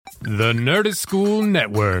The Nerdist School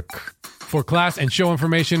Network. For class and show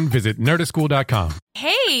information, visit nerdistschool.com.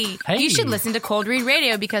 Hey, you should listen to Cold Read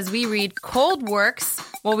Radio because we read cold works.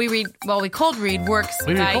 We cold read works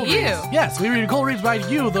by you. Yes, we read cold reads by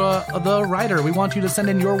you, the writer. We want you to send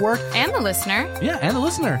in your work. And the listener. Yeah, and the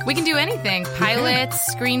listener. We can do anything.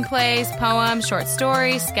 Pilots, screenplays, poems, short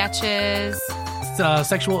stories, sketches.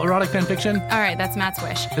 Sexual erotic fan fiction. All right, that's Matt's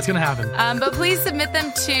wish. It's going to happen. But please submit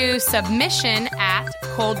them to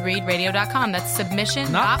submission@coldreadradio.com. That's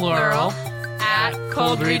submission, not plural, at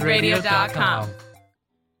coldreadradio.com.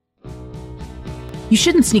 You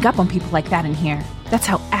shouldn't sneak up on people like that in here. That's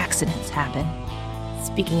how accidents happen.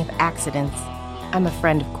 Speaking of accidents, I'm a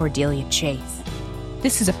friend of Cordelia Chase.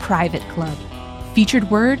 This is a private club.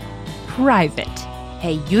 Featured word, private.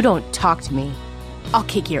 Hey, you don't talk to me. I'll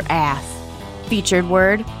kick your ass. Featured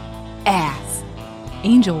word, ass.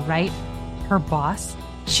 Angel, right? Her boss?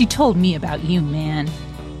 She told me about you, man.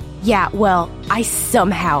 Yeah, well, I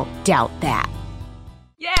somehow doubt that.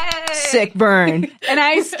 Yay! Sick burn. And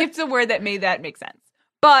I skipped a word that made that make sense.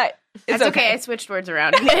 But it's That's okay. I switched words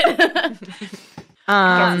around. Get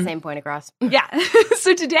the same point across. Yeah.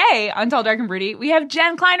 So today on Tall, Dark, and Broody, we have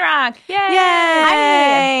Jen Kleinrock. Yay!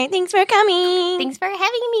 Yay! Thanks for coming. Thanks for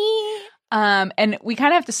having me. And we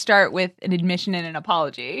kind of have to start with an admission and an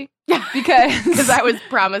apology. Because I was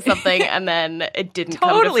promised something and then it didn't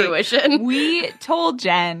come to fruition. We told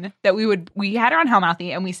Jen that we had her on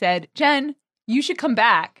Hellmouthy and we said, Jen, you should come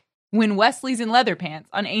back when Wesley's in leather pants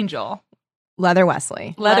on Angel. Leather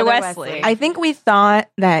Wesley. Leather Wesley. I think we thought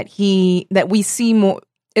that we see more.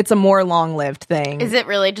 It's a more long-lived thing. Is it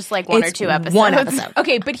really just like one or two episodes? One episode.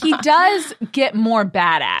 Okay, but he does get more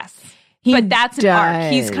badass. But that's an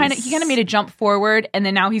arc. He kind of made a jump forward, and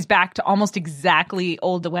then now he's back to almost exactly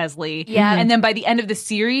old Wesley. Yeah. And then by the end of the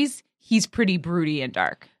series, he's pretty broody and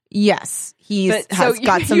dark. Yes, he's got some you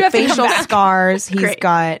have to come facial back. scars. He's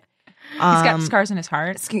got scars in his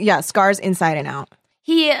heart. Scars inside and out.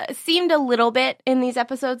 He seemed a little bit in these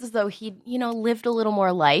episodes as though he, lived a little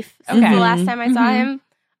more life since the last time I saw him.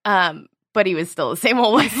 But he was still the same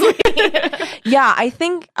old Wesley. Yeah, I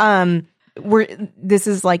think this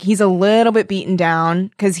is like he's a little bit beaten down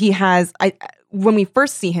because he has when we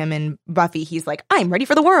first see him in Buffy, he's like, I'm ready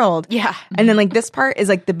for the world. Yeah. And then like this part is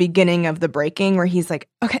like the beginning of the breaking where he's like,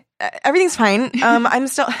 okay, everything's fine. I'm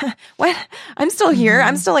still here.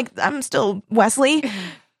 I'm still Wesley.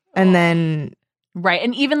 And then right.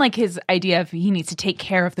 And even like his idea of he needs to take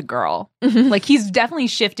care of the girl. Like he's definitely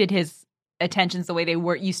shifted his attentions the way they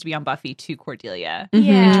used to be on Buffy to Cordelia.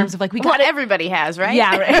 Yeah. In terms of like what everybody has, right?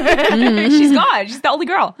 Yeah, right. She's gone. She's the only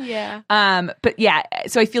girl. Yeah. But yeah,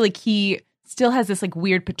 so I feel like he still has this like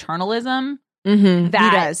weird paternalism that he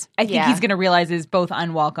does. I think he's gonna realize is both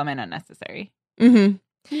unwelcome and unnecessary. Yeah.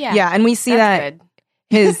 Yeah, and we see That's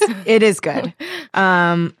that it is good.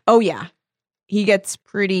 Oh yeah. He gets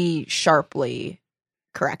pretty sharply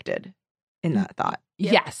corrected in that thought.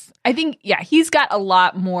 Yeah. Yes. I think, he's got a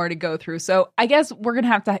lot more to go through. So I guess we're going to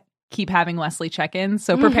have to keep having Wesley check-ins.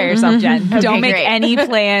 So prepare yourself, Jen. Okay, Don't make great. any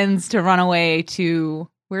plans to run away to,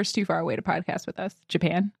 where's too far away to podcast with us?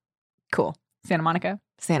 Japan? Cool. Santa Monica?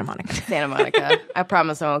 Santa Monica. Santa Monica. I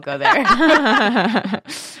promise I won't go there.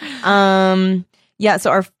 Yeah, so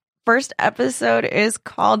our first episode is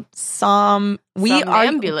called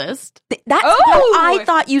Somnambulist. That's how I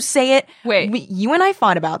thought you say it. Wait. You and I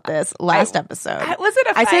fought about this last episode. Was it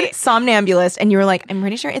a fight? I said somnambulist, and you were like, I'm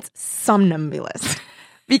pretty sure it's somnambulist.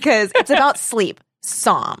 Because it's about sleep.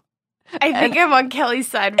 Som. I think I'm on Kelly's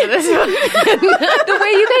side for this one. The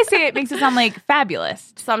way you guys say it makes it sound like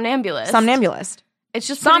fabulous. Somnambulist. Somnambulist. It's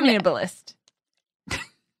just Somnambulist.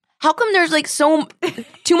 How come there's like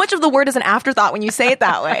too much of the word is an afterthought when you say it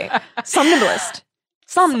that way? Somnambulist.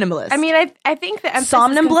 Somnambulist. I mean, I think the emphasis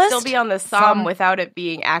can still be on the without it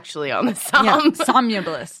being actually on the som. Yeah.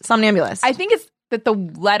 Somnambulist. Somnambulist. I think it's that the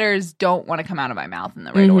letters don't want to come out of my mouth in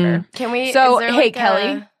the right order. Can we? So, is there hey, like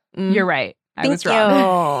Kelly, you're right. I was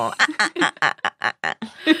wrong.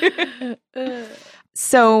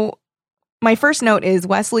 So, my first note is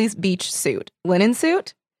Wesley's beach suit, linen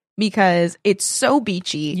suit, because it's so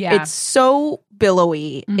beachy. Yeah. It's so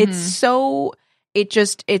billowy. It's so.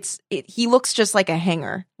 He looks just like a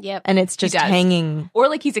hanger. Yep. And it's just hanging. Or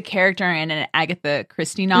like he's a character in an Agatha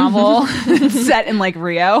Christie novel set in like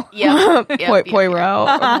Rio. Yeah.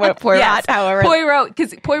 Poirot. Poirot, however. Poirot,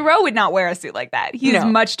 because Poirot would not wear a suit like that. He's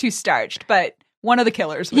much too starched, but one of the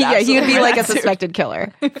killers would he would absolutely be wear like that a suit. suspected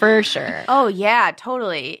killer. For sure. Oh, yeah,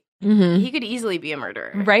 totally. Mm-hmm. He could easily be a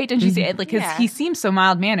murderer. Right? Don't you see it? Like, because he seems so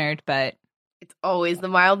mild-mannered, but it's always the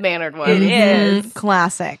mild-mannered one. It is.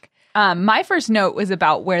 Classic. My first note was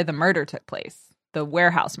about where the murder took place. the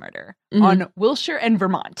warehouse murder on Wilshire and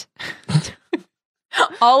Vermont.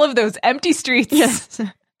 All of those empty streets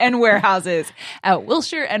and warehouses at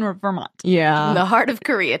Wilshire and Vermont. Yeah. In the heart of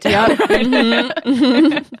Koreatown.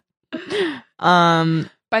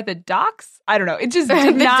 By the docks? I don't know. It just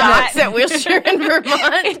did The not. docks at Wilshire and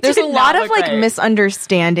Vermont. There's a did lot not of look like right.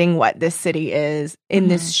 misunderstanding what this city is in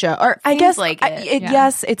this show. Or I Seems guess like it. Yeah.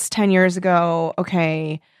 yes, it's 10 years ago.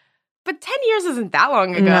 Okay. But 10 years isn't that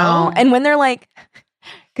long ago. No. And when they're like,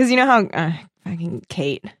 because you know how fucking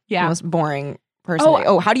Kate, Yeah. the most boring person.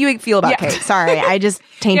 Oh, how do you feel about Kate? Sorry, I just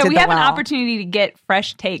tainted we the have well. an opportunity to get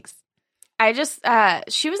fresh takes. I just,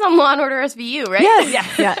 she was on Law & Order SVU, right?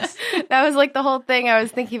 Yes. That was like the whole thing I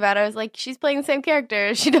was thinking about. I was like, she's playing the same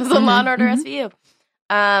character she does on Law & Order SVU.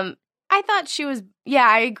 I thought she was,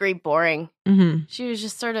 I agree, boring. Mm-hmm. She was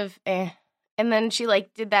just sort of eh. And then she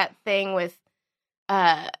like did that thing with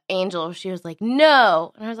Angel. She was like,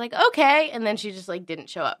 no. And I was like, okay. And then she just like didn't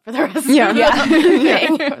show up for the rest of the thing.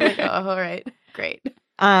 I was like, oh, all right. Great.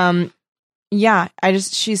 Yeah,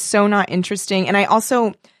 she's so not interesting. And I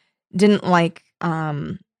also didn't like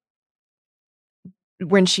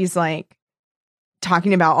when she's like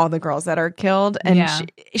talking about all the girls that are killed, and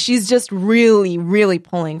she's just really, really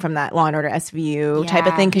pulling from that Law & Order SVU type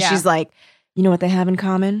of thing, because she's like, you know what they have in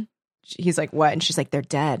common? He's like, what? And she's like, they're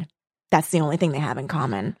dead. That's the only thing they have in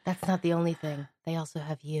common. That's not the only thing. They also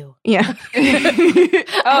have you. Yeah.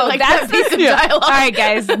 Oh, Like that's that piece of dialogue. All right,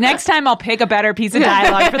 guys. Next time I'll pick a better piece of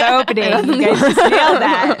dialogue for the opening. You guys just nailed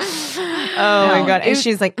that. Oh my God. And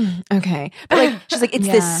she's like, okay. But like, she's like, it's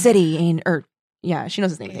this city. She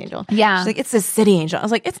knows his name is Angel. Yeah. She's like, it's this city, Angel. I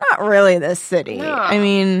was like, it's not really this city. No. I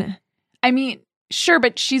mean, sure,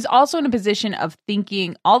 but she's also in a position of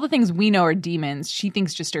thinking all the things we know are demons. She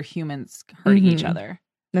thinks just are humans hurting each other.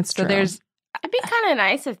 that's true. So there's It'd be kind of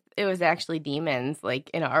nice if it was actually demons, like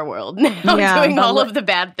in our world now, Yeah, doing but all of the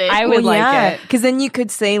bad things. I would like it. Because then you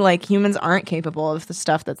could say, like, humans aren't capable of the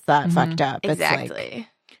stuff that's that fucked up. It's like, Exactly.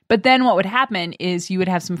 But then what would happen is you would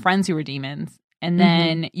have some friends who were demons, and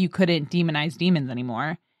then you couldn't demonize demons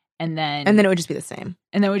anymore. And then it would just be the same.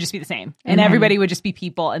 it would just be the same. And everybody would just be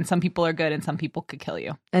people, and some people are good and some people could kill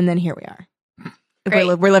you. And then here we are. Great.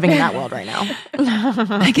 We're living in that world right now.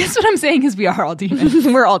 I guess what I'm saying is we are all demons.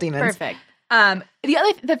 We're all demons. Perfect.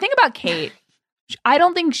 The thing about Kate, I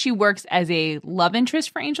don't think she works as a love interest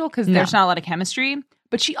for Angel because there's not a lot of chemistry.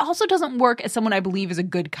 But she also doesn't work as someone I believe is a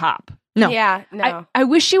good cop. No. Yeah, no. I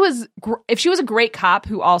wish she was. If she was a great cop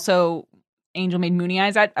who also Angel made moony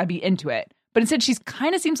eyes at, I'd be into it. But instead, she's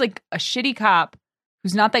kind of seems like a shitty cop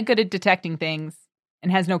who's not that good at detecting things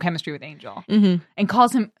and has no chemistry with Angel. Mm-hmm.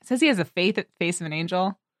 And says he has a face of an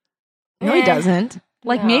angel. No, he doesn't.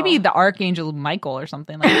 Like No. maybe the Archangel Michael or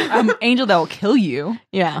something. Like angel that will kill you.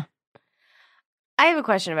 Yeah. I have a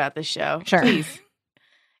question about this show. Sure. Please.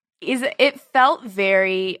 It felt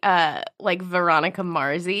very like Veronica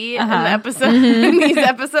Marsy in the Uh-huh. episode in these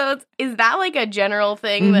episodes. Is that like a general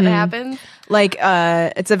thing that happens? Like,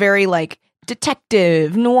 it's a very, like,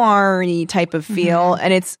 detective, noir-y type of feel.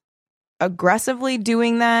 And it's aggressively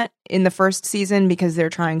doing that in the first season because they're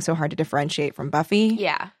trying so hard to differentiate from Buffy.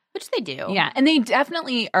 Yeah, which they do. Yeah. And they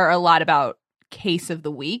definitely are a lot about case of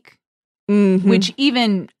the week, Mhm. which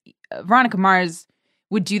even Veronica Mars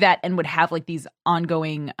would do that and would have like these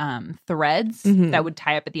ongoing threads that would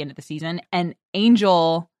tie up at the end of the season. And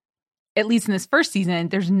Angel, at least in this first season,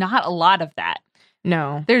 there's not a lot of that.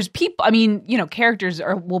 No. There's people, I mean, characters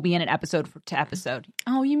will be in an episode to episode.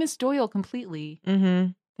 Oh, you missed Doyle completely.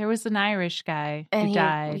 Mm-hmm. There was an Irish guy who And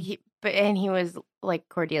died. he was like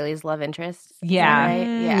Cordelia's love interest. Is that Yeah.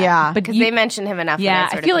 right? Yeah. But Because you- they mentioned him enough. yeah,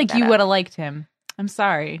 that I feel like picked you that would up. have liked him. I'm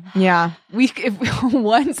sorry. Yeah. If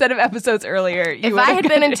one set of episodes earlier, If I had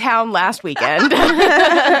been in town last weekend,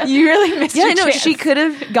 you really missed Yeah, your no, chance. she could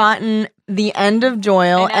have gotten the end of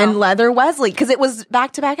Doyle I know. and Leather Wesley because it was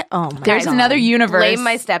back to back. Oh my There's God. another universe. blame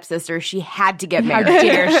my stepsister. She had to get How married.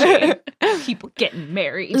 dare she? People getting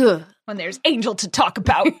married Ugh. when there's Angel to talk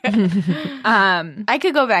about. I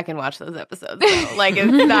could go back and watch those episodes. Though. Like,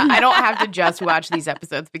 it's not, I don't have to just watch these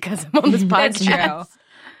episodes because I'm on this podcast. That's true.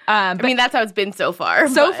 I mean, that's how it's been so far.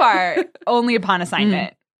 So but- far, only upon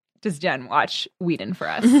assignment does Jen watch Whedon for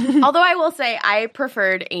us. Although I will say, I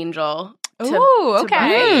preferred Angel. To, Ooh, to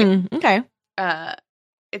okay. Buffy. Okay.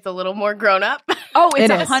 It's a little more grown up. Oh,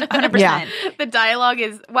 it's It is. 100%. Yeah. The dialogue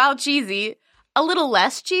is, while cheesy, a little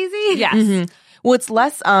less cheesy. Yes. Mhm. Well, it's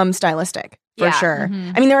less stylistic. for sure.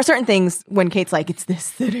 I mean, there are certain things when Kate's like, it's this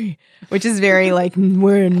city, which is very like,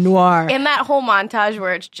 we're noir. And that whole montage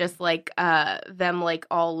where it's just like them like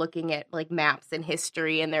all looking at like maps and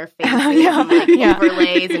history and their faces and like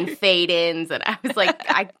overlays and fade-ins. And I was like,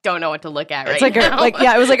 I don't know what to look at it's right like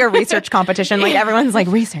now. it was like a research competition. Like everyone's like,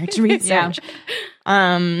 research. Who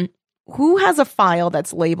has a file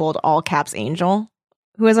that's labeled all caps Angel?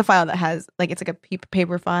 Who has a file that has like, it's like a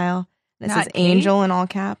paper file that says Kate? Angel in all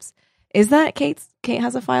caps? Is that Kate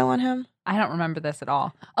has a file on him? I don't remember this at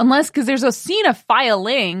all. Unless, because there's a scene of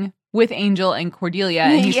filing with Angel and Cordelia,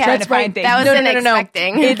 and he's trying to find things. That was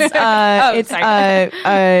unexpecting. It's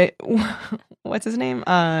what's his name?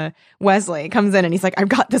 Wesley comes in and he's like, I've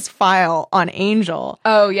got this file on Angel.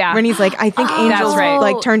 Oh yeah. When he's like, I think Angel's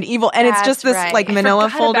like turned evil, and it's just this like manila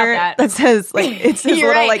folder that says like it's this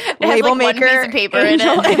little like label maker piece of paper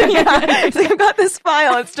Angel. in it. It's like, I've got this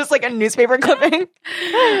file. It's just like a newspaper clipping.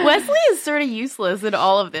 Wesley is sort of useless in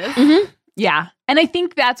all of this. Mm-hmm. Yeah. And I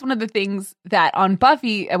think that's one of the things that on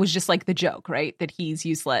Buffy, it was just like the joke, right? That he's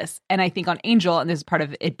useless. And I think on Angel, and this is part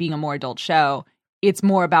of it being a more adult show, it's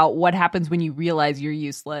more about what happens when you realize you're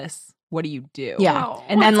useless. What do you do? Yeah.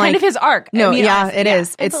 And that's kind of his arc. No, it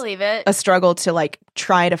is. I It's believe it. a struggle to like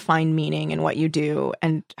try to find meaning in what you do,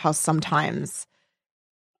 and how sometimes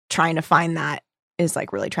trying to find that is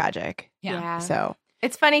like really tragic. Yeah. So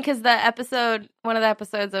it's funny because one of the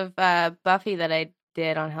episodes of Buffy that I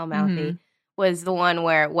did on Hellmouthy was the one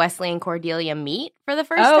where Wesley and Cordelia meet for the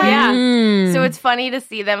first time. Yeah. So it's funny to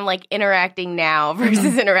see them like interacting now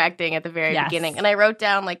versus interacting at the very beginning. And I wrote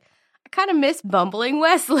down like, I kind of miss bumbling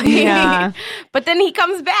Wesley. Yeah. But then he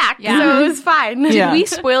comes back. Yeah. So it was fine. Did we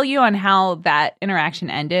spoil you on how that interaction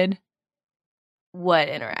ended? What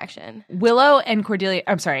interaction? Willow and Cordelia,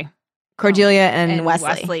 I'm sorry. Cordelia and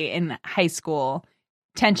Wesley in high school.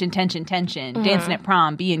 Tension, dancing at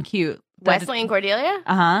prom, being cute. Wesley and Cordelia?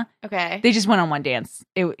 Uh-huh. Okay. They just went on one dance.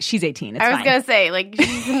 She's 18. It's I was fine. going to say, like,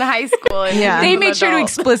 she's in high school. And They made sure to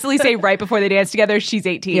explicitly say right before they danced together, she's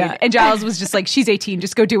 18. Yeah. And Giles was just like, she's 18.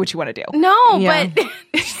 Just go do what you want to do. No, Yeah. but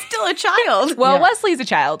she's still a child. Well, Wesley's a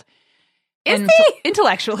child. Is and he?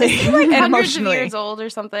 Intellectually Like and hundreds emotionally. of years old or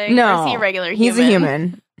something? No, Or is he a regular he's a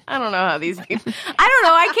human. I don't know how these people... I don't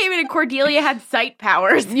know. I came in and Cordelia had sight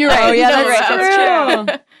powers. You're right. Oh, yeah, No, that's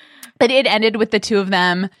true. But it ended with the two of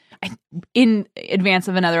them in advance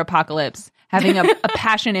of another apocalypse having a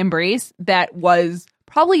passion embrace that was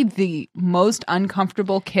probably the most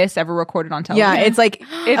uncomfortable kiss ever recorded on television. Yeah, it's like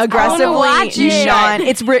It's aggressively shot.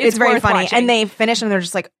 It's very worth funny. watching. And they finish and they're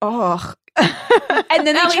just like, oh. And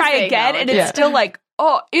then they At try least they again, and acknowledge it's still like,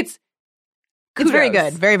 oh, it's very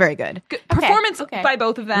kudos. good. Very, very good. Performance okay. by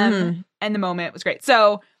both of them, and the moment was great.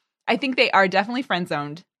 So I think they are definitely friend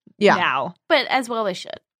zoned now. But as well they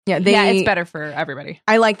should. Yeah, It's better for everybody.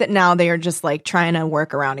 I like that now they are just like trying to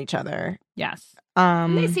work around each other. Yes.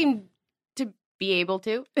 They seem to be able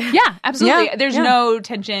to. Yeah, absolutely. Yeah, There's yeah. no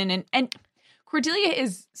tension, and Cordelia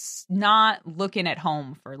is not looking at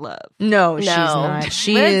home for love. No, she's not.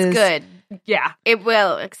 She but is it's good. Yeah. It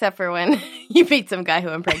will, except for when you meet some guy who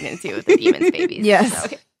impregnates you with the demon's babies. Yes. So.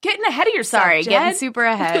 Okay. Getting ahead of yourself. Sorry, Jen. getting super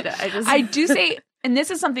ahead. I do say, and this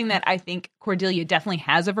is something that I think Cordelia definitely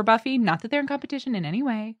has over Buffy. Not that they're in competition in any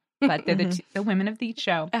way, but they're the women of the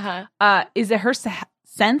show. Is that her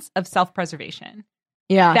sense of self-preservation?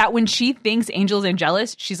 Yeah. That when she thinks Angel's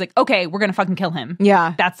jealous, she's like, okay, we're gonna fucking kill him.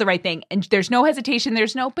 Yeah. That's the right thing. And there's no hesitation.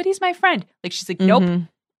 There's no, but he's my friend. Like she's like, nope.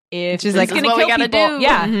 If She's he's like, gonna what we kill gotta people, do.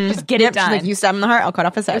 yeah, just get it She's done. like, you stab him in the heart, I'll cut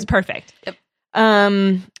off his It was head. perfect. Yep.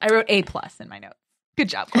 I wrote A+ in my notes. Good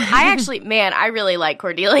job, Cordelia. I really like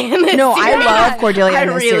Cordelia in this No, I series. love Cordelia I in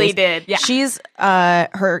this really series. did. Yeah. She's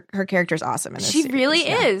her character's awesome in this She series. really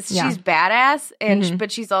Yeah. is. Yeah. She's badass, and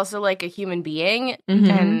but she's also like a human being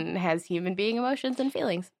and has human being emotions and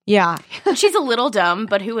feelings. Yeah. She's a little dumb,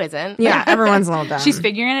 but who isn't? Yeah. Everyone's a little dumb. She's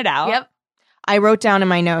figuring it out. Yep. I wrote down in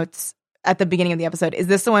my notes at the beginning of the episode, is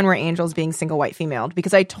this the one where Angel's being single white female?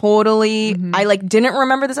 Because I totally, I like didn't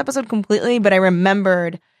remember this episode completely, but I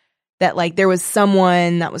remembered that like there was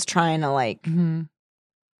someone that was trying to like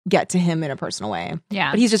get to him in a personal way.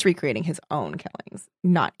 Yeah. But he's just recreating his own killings,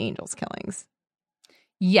 not Angel's killings.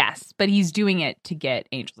 Yes, but he's doing it to get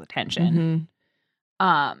Angel's attention.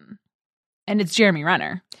 Mm-hmm. And it's Jeremy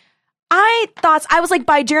Renner. I was like,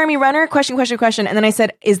 by Jeremy Renner, question. And then I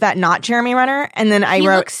said, is that not Jeremy Renner? And then I He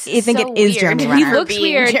wrote, looks I think so it is weird. Jeremy He Renner. He looks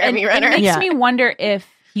being weird. Jeremy and Renner. It makes Yeah. me wonder if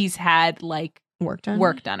he's had like Work done?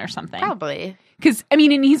 work done or something. Probably. Because I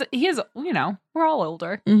mean, and he is, you know, we're all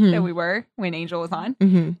older Mhm. than we were when Angel was on.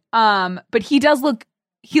 Mm-hmm. But he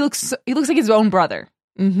looks like his own brother.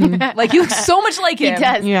 Mm-hmm. Like he looks so much like He him.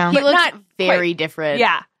 does. Yeah. He But looks not very different.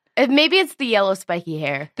 Yeah. Maybe it's the yellow spiky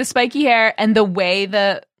hair. The spiky hair and the way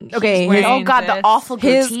the... Okay. Oh, God, the awful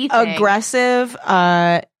goatee thing. Aggressive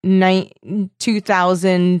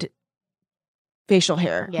 2000 facial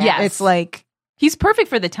hair. Yeah. Yes. It's like... He's perfect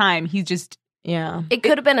for the time. He's just... Yeah. It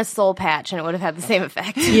could have been a soul patch and it would have had the same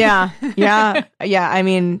effect. Yeah. I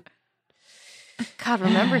mean... God,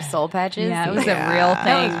 remember soul patches? Yeah, it was a real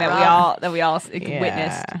thing that we all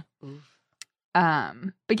witnessed.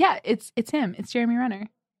 But yeah, it's him. It's Jeremy Renner.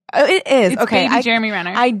 It is. It's okay. Baby Jeremy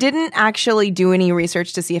Renner. I didn't actually do any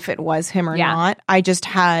research to see if it was him or not. I just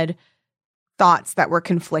had thoughts that were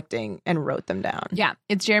conflicting and wrote them down. Yeah,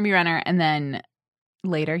 it's Jeremy Renner. And then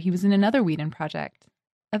later he was in another Whedon project,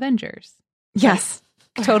 Avengers. Yes.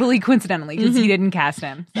 Totally coincidentally, because he didn't cast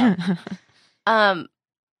him. So.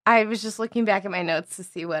 I was just looking back at my notes to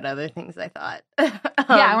see what other things I thought.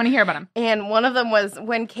 I want to hear about them. And one of them was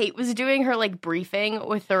when Kate was doing her like briefing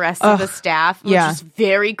with the rest of the staff, which is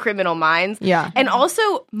very Criminal Minds. Yeah. And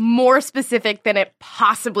also more specific than it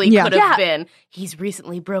possibly could have been. He's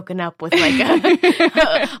recently broken up with like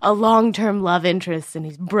a long-term love interest and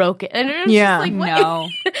he's broken. And it was just like, what? No.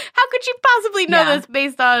 How could you possibly know this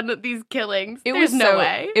based on these killings? There's no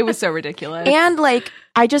way. It was so ridiculous. And like,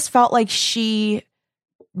 I just felt like she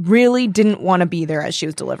really didn't want to be there as she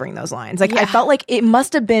was delivering those lines. Like, I felt like it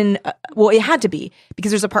must have been, it had to be,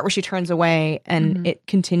 because there's a part where she turns away and it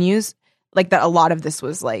continues. Like, that a lot of this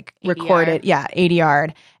was like recorded. Yeah,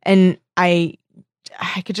 ADR'd. And I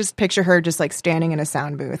could just picture her just like standing in a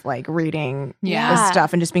sound booth, like reading this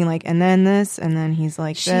stuff and just being like, and then this, and then he's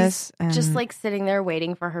like this. And just like sitting there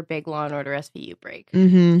waiting for her big Law & Order SVU break.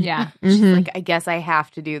 Yeah. She's like, I guess I have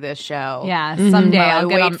to do this show. Yeah, someday I'll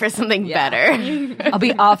wait for something better. I'll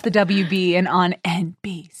be off the WB and on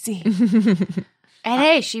NBC. And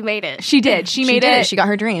hey, she made it. She did. She made it. She got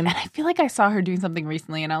her dream. And I feel like I saw her doing something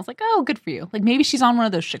recently and I was like, oh, good for you. Like maybe she's on one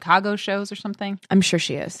of those Chicago shows or something. I'm sure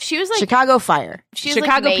she is. She was like Chicago Fire. She was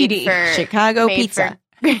Chicago like PD. Chicago Pizza.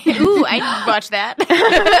 Ooh, I watched that.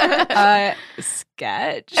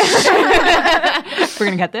 Sketch. We're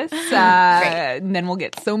going to cut this. And then we'll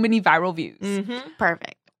get so many viral views.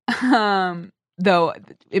 Perfect. Though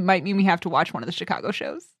it might mean we have to watch one of the Chicago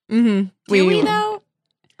shows. Do we though?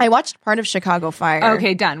 I watched part of Chicago Fire.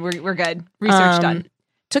 Okay, done. We're good. Research done.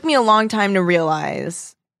 Took me a long time to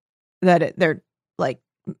realize that they're like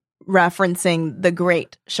referencing the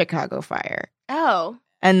Great Chicago Fire. Oh.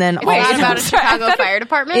 And then it's not about a Chicago Fire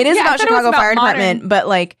Department? It is about Chicago about Fire modern. Department, but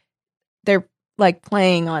like they're like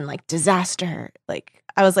playing on like disaster. Like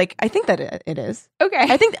I was like, I think that it is. Okay.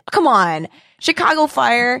 I think, come on. Chicago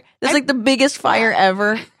Fire. That's like the biggest fire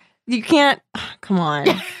ever. You can't, come on.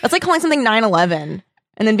 That's like calling something 9/11.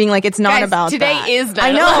 And then being like, it's not about today that. Is 9/11.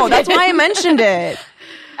 I know. That's why I mentioned it.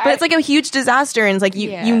 But it's like a huge disaster. And it's like,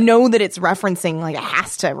 you know that it's referencing, like, it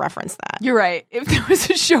has to reference that. You're right. If there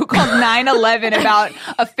was a show called 9/11 about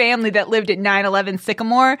a family that lived at 9/11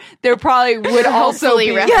 Sycamore, there probably would also be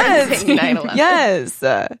referencing 9/11. Yes.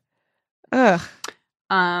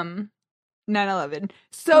 9/11.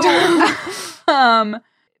 So,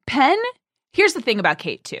 Penn, here's the thing about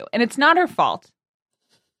Kate, too. And it's not her fault.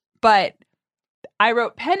 But I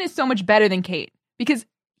wrote, Penn is so much better than Kate because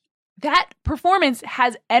that performance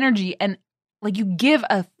has energy and like you give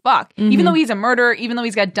a fuck. Even though he's a murderer, even though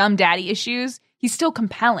he's got dumb daddy issues, he's still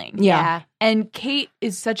compelling. Yeah. And Kate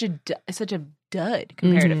is such a dud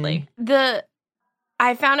comparatively.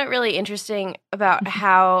 I found it really interesting about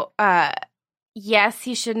how yes,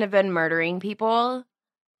 he shouldn't have been murdering people,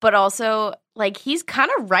 but also like he's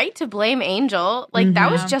kind of right to blame Angel. Like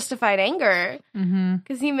that was justified anger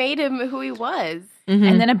because he made him who he was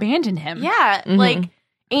and then abandoned him. Yeah, like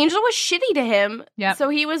Angel was shitty to him, so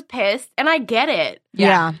he was pissed, and I get it.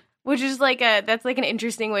 Yeah. Which is like that's like an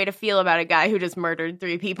interesting way to feel about a guy who just murdered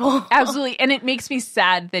 3 people. Absolutely, and it makes me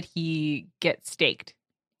sad that he gets staked.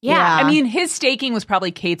 Yeah. I mean, his staking was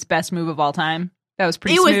probably Kate's best move of all time. That was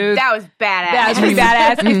pretty smooth. That was badass. That was pretty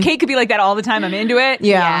badass. If Kate could be like that all the time, I'm into it.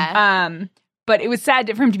 Yeah. But it was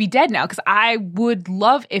sad for him to be dead now because I would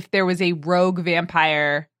love if there was a rogue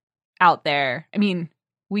vampire out there. I mean,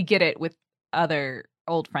 we get it with other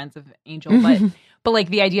old friends of Angel, but like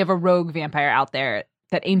the idea of a rogue vampire out there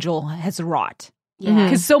that Angel has wrought. Yeah.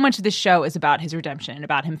 Because so much of this show is about his redemption and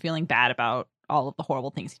about him feeling bad about all of the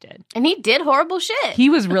horrible things he did. And he did horrible shit. He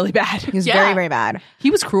was really bad. He was very, very bad.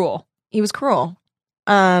 He was cruel. He was cruel.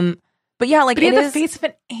 But yeah, like but he had the face of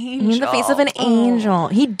an angel. He had the face of an angel.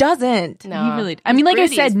 He doesn't. No. He really. I mean, like I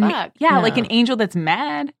said, yeah, like an angel that's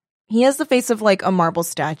mad. He has the face of like a marble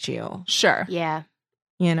statue. Sure. Yeah.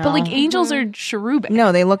 You know, But like angels are cherubic.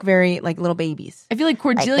 no, they look very like little babies. I feel like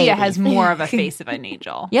Cordelia has more of a face of an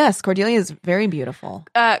angel. Yes, Cordelia is very beautiful.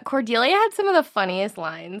 Cordelia had some of the funniest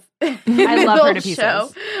lines. I love her to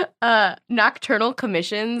pieces. Show. Nocturnal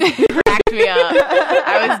commissions cracked me up.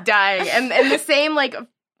 I was dying. And the same like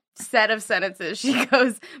set of sentences. She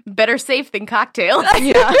goes, "Better safe than cocktails."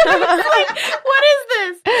 Yeah. Like, what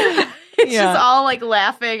is this? It's Yeah. just all like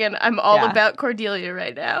laughing, and I'm all about Cordelia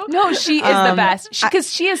right now. No, she is the best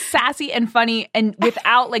because she is sassy and funny, and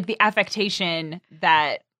without like the affectation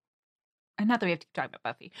that. And not that we have to keep talking about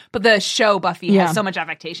Buffy, but the show Buffy has so much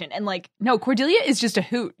affectation, and like no, Cordelia is just a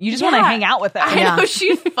hoot. You just want to hang out with her. I know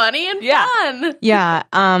she's funny and fun. Yeah.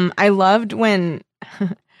 I loved when.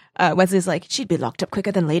 Wesley's like, she'd be locked up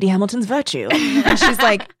quicker than Lady Hamilton's virtue. And she's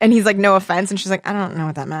like, and he's like, no offense. And she's like, I don't know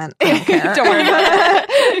what that meant. I don't care. Don't worry about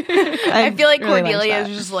it. I feel like really Cordelia liked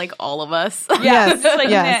is that. just like all of us. Yes. Like,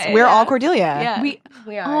 yes. nah, We're all Cordelia. Yeah.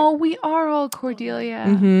 We are. We are all Cordelia.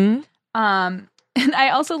 Mm-hmm. And I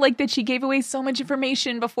also like that she gave away so much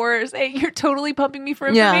information before saying, "You're totally pumping me for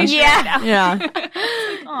information." Yeah. Right now.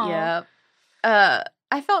 Yeah. Yep.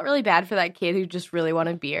 I felt really bad for that kid who just really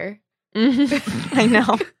wanted beer. I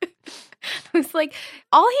know. It's like,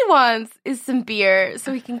 all he wants is some beer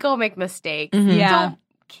so he can go make mistakes. Yeah. Don't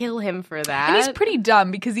kill him for that. And he's pretty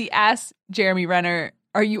dumb because he asked Jeremy Renner,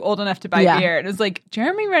 "Are you old enough to buy beer?" And it was like,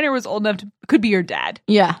 Jeremy Renner was old enough to, could be your dad.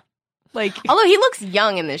 Yeah. Like, Although he looks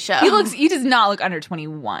young in this show. he does not look under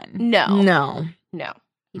 21. No.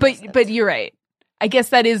 But you're right. I guess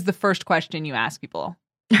that is the first question you ask people.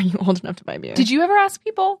 Are you old enough to buy beer? Did you ever ask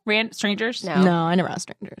people? Strangers? No. No, I never asked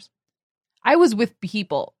strangers. I was with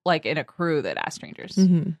people, like in a crew that asked strangers.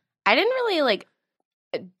 Mm-hmm. I didn't really like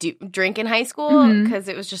drink in high school because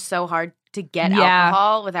it was just so hard to get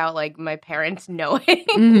alcohol without like my parents knowing.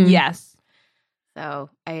 Mm-hmm. Yes. So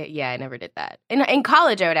I never did that. In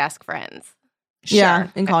college, I would ask friends. Yeah,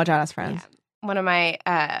 in college, I asked friends. Yeah. One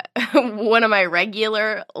of my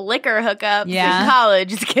regular liquor hookups Yeah. in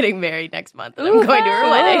college is getting married next month, and I'm going to her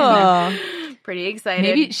wedding. Pretty excited.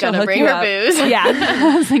 Maybe she'll Gonna hook bring you her up. booze. Yeah.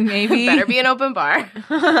 I was like, maybe. Better be an open bar.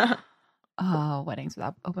 Oh, weddings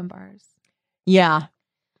without open bars. Yeah.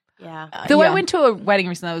 Yeah. Though yeah. I went to a wedding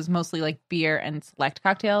recently that was mostly like beer and select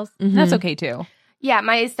cocktails. That's okay too. Yeah,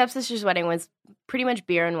 my stepsister's wedding was pretty much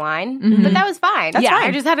beer and wine, Mhm. but that was fine. That's fine.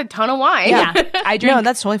 I just had a ton of wine. Yeah. I drink. No,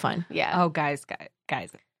 that's totally fine. Yeah. Oh, guys.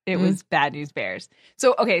 It was bad news bears.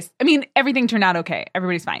 So, okay. I mean, everything turned out okay.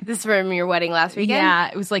 Everybody's fine. This is from your wedding last weekend? Yeah.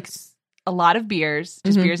 It was like a lot of beers,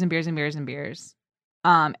 just beers and beers and beers and beers.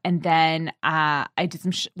 And then I did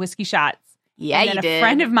some whiskey shots. Yeah, and then you a did.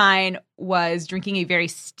 friend of mine was drinking a very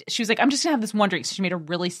she was like, I'm just gonna have this one drink. So she made a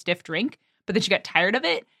really stiff drink, but then she got tired of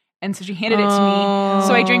it, and so she handed it to me.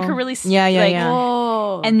 So I drank her really Yeah.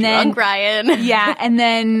 Oh, and then drunk Ryan. yeah, and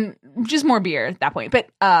then just more beer at that point, but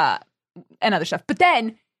and other stuff. But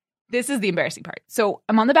then this is the embarrassing part. So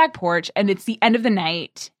I'm on the back porch, and it's the end of the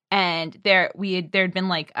night, and there had been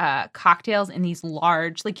like cocktails in these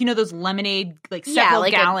large, like, you know, those lemonade, like several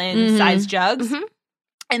like gallon size jugs. Mhm.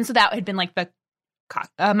 And so that had been like the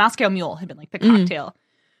Moscow Mule had been like the cocktail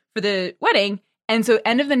for the wedding. And so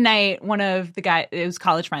end of the night, one of the guys, it was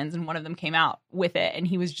college friends, and one of them came out with it, and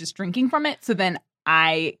he was just drinking from it. So then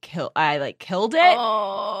I killed it.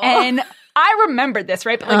 Oh. And I remembered this,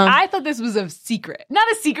 right? But like I thought this was a secret. Not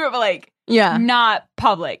a secret, but like not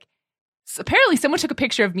public. So apparently someone took a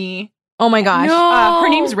picture of me. Oh my gosh. Her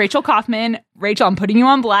name's Rachel Kaufman. Rachel, I'm putting you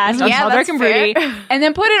on blast on Yeah, Tall, Dark, that's and Broody. fair. And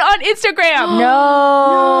then put it on Instagram.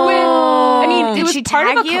 No. I mean, it Did was she part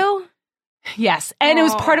tag of a you? Yes. And it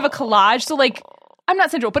was part of a collage. So like, I'm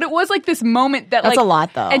not central, but it was like this moment that That's like a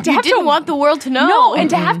lot though. And to You have didn't to want the world to know. No,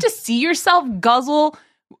 and to have to see yourself guzzle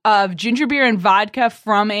of ginger beer and vodka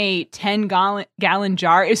from a 10-gallon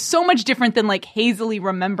jar is so much different than like hazily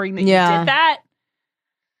remembering that you did that.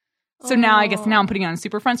 So now I guess I'm putting it on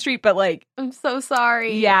Superfront Street, but like, I'm so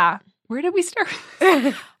sorry. yeah. Where did we start?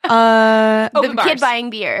 The Open bars. kid buying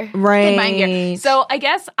beer. right. Kid buying beer. So I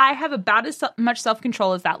guess I have about as much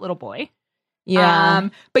self-control as that little boy. Yeah.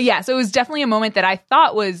 But yeah, so it was definitely a moment that I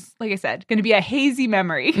thought was, like I said, going to be a hazy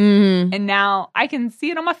memory. Mhm. And now I can see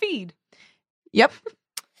it on my feed. Yep.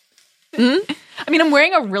 I mean, I'm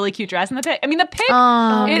wearing a really cute dress in the pic. I mean, the pic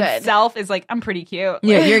itself is like, I'm pretty cute.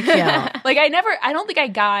 Yeah, you're cute. Like, I don't think I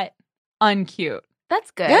got uncute. That's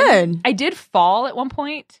good. Good. I did fall at one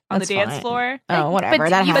point on That's the dance fine. floor. Oh, whatever. But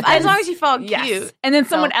That happens. as long as you fall cute. Yes. And then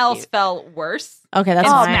someone else cute. fell worse. Okay, that's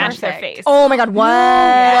and fine. smashed their Perfect. face. Oh my God,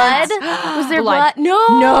 what? Blood? Was there blood?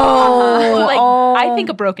 No. No. Like, Oh. I think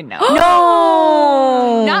a broken nose.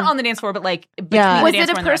 No. Not on the dance floor, but like between Yeah. the Was dance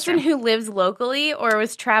it a floor and the person restroom. who lives locally or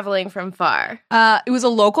was traveling from far? It was a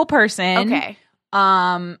local person. Okay.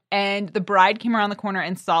 And the bride came around the corner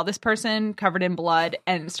and saw this person covered in blood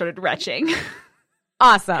and started retching.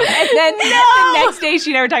 Awesome. And then the next day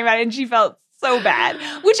she never talked about it and she felt so bad,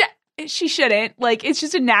 which she shouldn't. Like, it's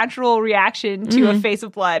just a natural reaction to a face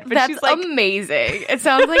of blood. But That's she's like, amazing. It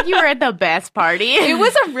sounds like you were at the best party. it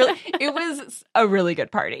was a really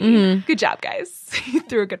good party. Good job, guys. You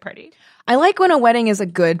threw a good party. I like when a wedding is a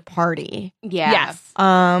good party. Yeah. Yes.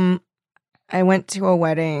 I went to a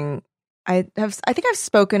wedding. I think I've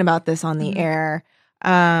spoken about this on the air.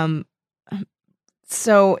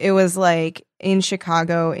 So it was like in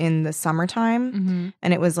Chicago in the summertime,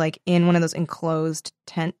 and it was like in one of those enclosed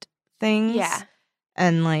tent things. Yeah.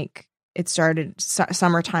 And like it started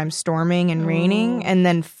summertime storming and raining and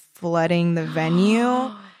then flooding the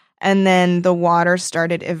venue. And then the water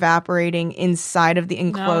started evaporating inside of the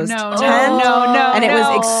enclosed tent. And it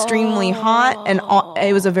was extremely hot. And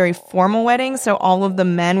it was a very formal wedding. So all of the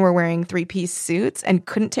men were wearing 3-piece suits and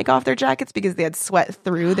couldn't take off their jackets because they had sweat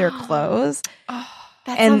through their clothes.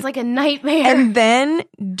 That sounds like a nightmare. And then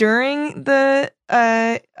during the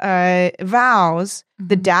vows,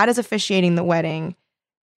 the dad is officiating the wedding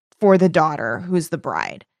for the daughter, who's the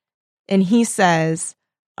bride. And he says,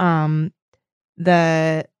 the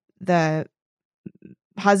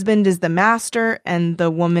husband is the master and the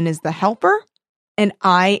woman is the helper. And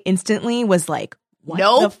I instantly was like, what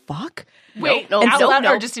the fuck? Wait, Nope. out Nope. loud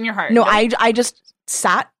Nope. or just in your heart? No, I just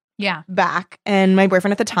sat Yeah. back and my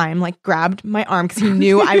boyfriend at the time like grabbed my arm because he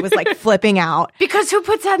knew I was like flipping out. Because who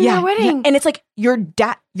puts that in their wedding? Yeah. And it's like your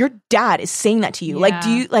dad is saying that to you. Like,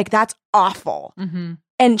 do you like that's awful.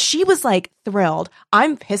 And she was like thrilled.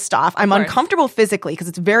 I'm pissed off. I'm uncomfortable physically because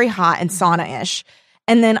it's very hot and sauna-ish.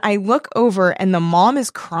 And then I look over and the mom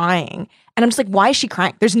is crying. And I'm just like, why is she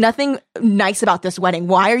crying? There's nothing nice about this wedding.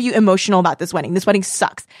 Why are you emotional about this wedding? This wedding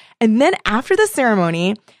sucks. And then after the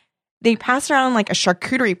ceremony, they pass around like a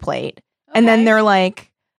charcuterie plate. And then they're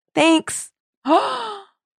like, thanks.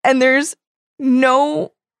 And there's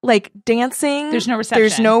no like dancing. There's no reception.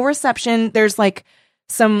 There's no reception. There's like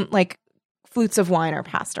some like flutes of wine are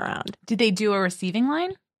passed around. Did they do a receiving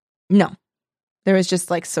line? No. There was just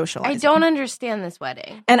like socializing. I don't understand this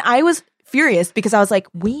wedding. And I was furious because I was like,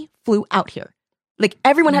 we flew out here. Like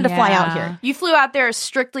everyone had to fly out here. You flew out there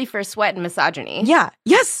strictly for sweat and misogyny. Yeah.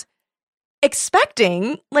 Yes.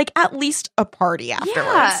 Expecting like at least a party afterwards.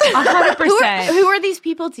 Yeah. 100%. Who are these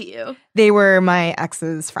people to you? They were my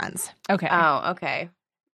ex's friends. Okay. Oh, okay.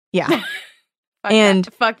 Yeah.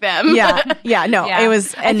 And fuck them. Yeah. Yeah. No, Yeah. it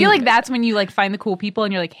was. I feel like that's when you like find the cool people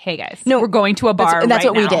and you're like, hey guys, No, we're going to a bar. That's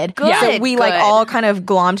right what we now. did. Good, So we like good. all kind of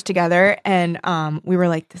glommed together and we were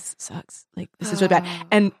like, this sucks. Like this is really bad.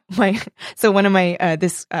 And one of my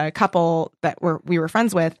this couple that we were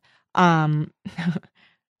friends with,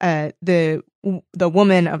 the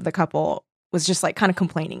woman of the couple was just like kind of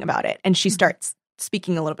complaining about it. And she starts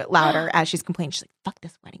speaking a little bit louder as she's complaining. She's like, fuck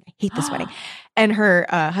this wedding. I hate this wedding. And her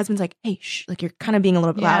husband's like, hey, shh, like you're kind of being a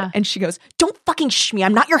little bit loud. And she goes, don't fucking shh me.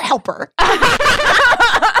 I'm not your helper.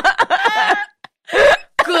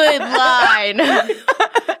 Good line.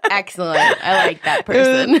 Excellent. I like that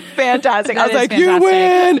person. Fantastic. I was That like, is you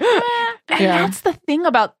win. And Yeah. that's the thing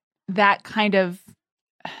about that kind of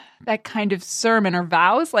sermon or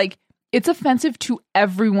vows. Like, it's offensive to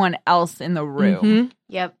everyone else in the room. Mm-hmm.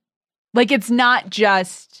 Yep. Like, it's not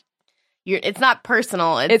just It's not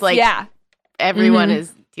personal. It's like everyone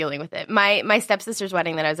is dealing with it. My stepsister's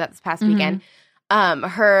wedding that I was at this past weekend,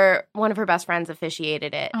 one of her best friends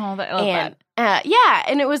officiated it. Oh, I love that. Yeah,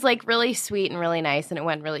 and it was like really sweet and really nice, and it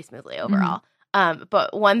went really smoothly overall.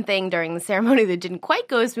 But one thing during the ceremony that didn't quite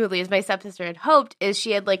go as smoothly as my stepsister had hoped is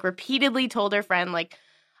she had like repeatedly told her friend like,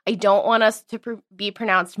 I don't want us to be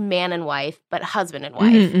pronounced man and wife, but husband and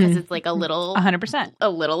wife, because it's like a little 100%. a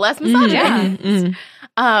little less misogynist.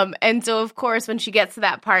 Yeah. And so of course when she gets to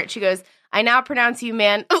that part, she goes, I now pronounce you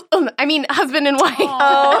husband and wife.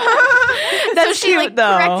 Oh. So she like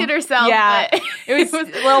corrected herself. Yeah. But It was a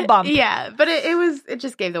little bump. Yeah, but it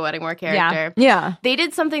just gave the wedding more character. Yeah. They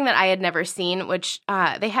did something that I had never seen, which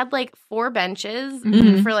they had like 4 benches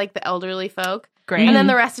for like the elderly folk. Great. And then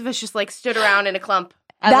the rest of us just like stood around in a clump.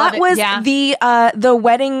 That was the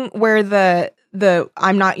wedding where the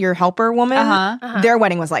I'm not your helper woman. Their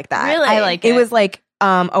wedding was like that. Really? I like It was like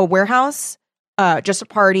a warehouse just a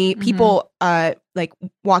party. People like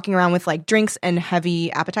walking around with like drinks and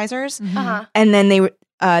heavy appetizers. And then they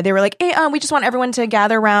were like, hey, we just want everyone to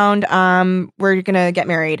gather around. We're gonna get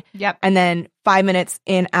married. Yep. And then 5 minutes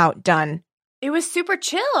in, out, done. It was super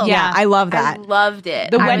chill. Yeah, I love that. I loved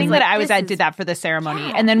it. The wedding that I was at did that for the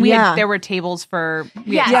ceremony, and then we had there were tables for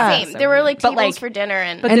same. There were like tables for dinner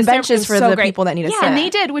and benches for the people that need to sit. And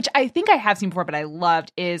they did, which I think I have seen before, but I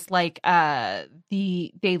loved is like they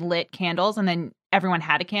lit candles, and then everyone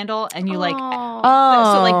had a candle, and you like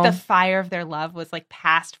so like the fire of their love was like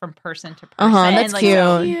passed from person to person. That's like, cute.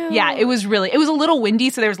 So, yeah, it was a little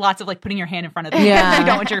windy, so there was lots of like putting your hand in front of the you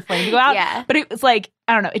don't want your flame to go out. Yeah. But it was like,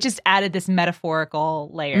 I don't know, it just added this metaphorical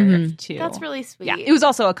layer to. That's really sweet. Yeah, it was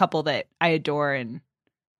also a couple that I adore, and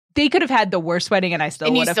they could have had the worst wedding, and I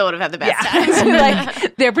still would have. You still would have had the best time.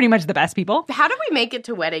 Like they're pretty much the best people. How do we make it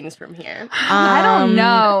to weddings from here? I don't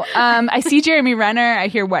know. I see Jeremy Renner. I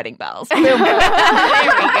hear wedding bells. There we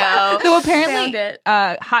go. So apparently,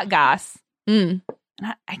 Hot Goss. And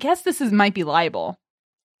I guess this might be libel.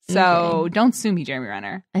 So don't sue me, Jeremy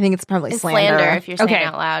Renner. I think it's probably It's slander. if you're saying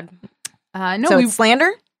out loud. No, so it's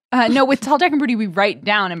slander? No, with Tall, Dark, and Broody, we write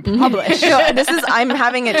down and publish. I'm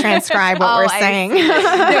having it transcribe what we're saying. No, you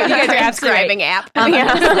guys are absolutely right. App.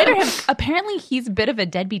 Slander him. Apparently, he's a bit of a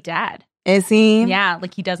deadbeat dad. Is he? Yeah,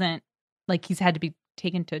 like he doesn't, like he's had to be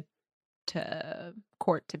taken to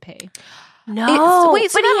court to pay. No,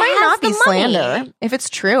 wait, so but that might not be money. slander. If it's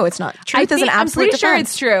true, it's not. Truth is an absolute I'm pretty sure defense.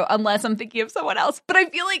 it's true, unless I'm thinking of someone else. But I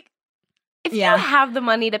feel like if you have the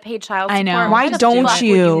money to pay child support, I know. Why don't would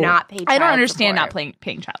you not pay child I don't understand support? not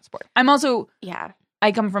paying child support. I'm also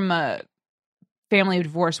I come from a family of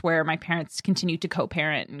divorce where my parents continued to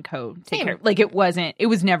co-parent and take care. Like it was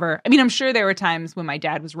never. I mean, I'm sure there were times when my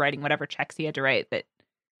dad was writing whatever checks he had to write that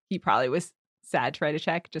he probably was sad to write a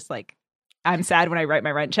check, just like I'm sad when I write my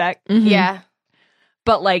rent check. Yeah.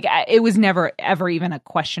 But like it was never ever even a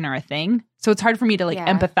question or a thing. So it's hard for me to like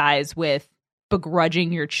empathize with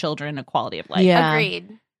begrudging your children a quality of life. Yeah.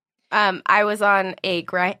 Agreed. I was on a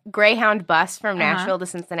Greyhound bus from Nashville to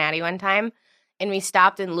Cincinnati one time, and we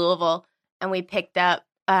stopped in Louisville, and we picked up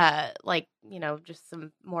just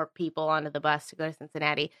some more people onto the bus to go to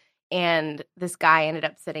Cincinnati. And this guy ended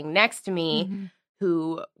up sitting next to me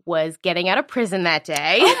who was getting out of prison that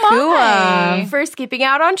day for skipping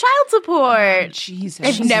out on child support. Oh, Jesus.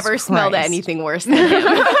 I've never smelled anything worse than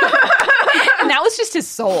him. And that was just his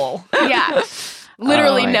soul. Yeah.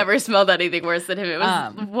 Literally never smelled anything worse than him. It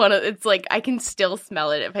was it's like I can still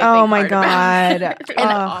smell it if I think oh my hard about God. it. It's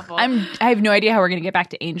awful. I have no idea how we're going to get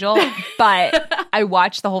back to Angel, but I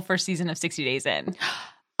watched the whole first season of 60 Days In.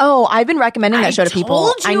 Oh, I've been recommending that show to people.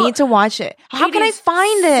 told you. I need to watch it. How can I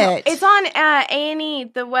find it? It's on A&E,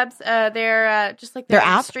 the webs, their just like their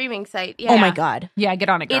app streaming site. Yeah. Oh my God. Yeah, get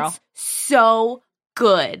on it, girl. It's so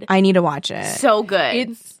good. I need to watch it. So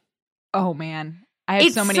good. Oh man. I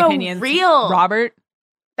have so many so opinions. Real. Robert.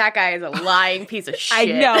 That guy is a lying piece of shit. I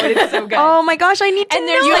know, it's so good. Oh my gosh, I need to know.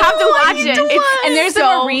 You have to watch it. And there's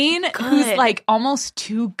so a Marine who's like almost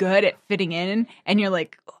too good at fitting in, and you're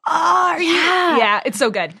like, oh, yeah, it's so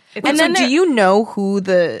good. And then do you know who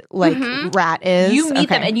the rat is? You meet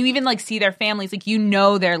them, and you even like see their families, like you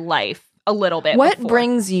know their life a little bit. What before.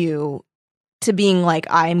 brings you to being like,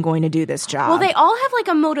 I'm going to do this job? Well, they all have like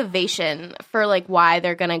a motivation for like why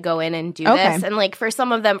they're gonna go in and do this, and like for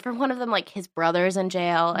one of them, like his brother's in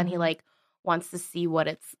jail, and he like wants to see what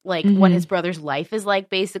it's like, what his brother's life is like.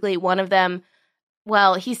 Basically, one of them,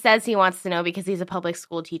 well, he says he wants to know because he's a public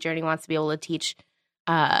school teacher and he wants to be able to teach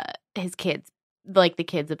his kids, like the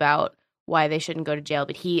kids, about why they shouldn't go to jail,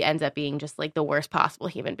 but he ends up being just like the worst possible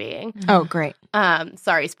human being. Oh, great.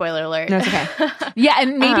 Sorry, spoiler alert. No, it's okay. Yeah,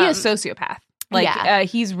 and maybe a sociopath. Like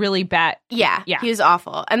he's really bad. Yeah, he was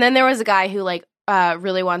awful. And then there was a guy who like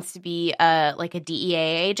really wants to be like a DEA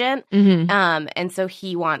agent. And so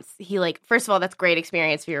he like, first of all, that's great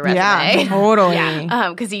experience for your resume. Yeah,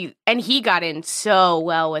 totally. Because he got in so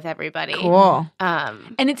well with everybody. Cool.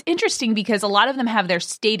 And it's interesting because a lot of them have their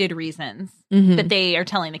stated reasons that they are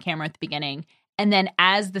telling the camera at the beginning. And then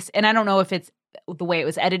and I don't know if it's the way it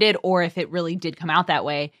was edited or if it really did come out that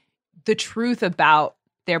way, the truth about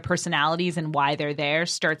their personalities and why they're there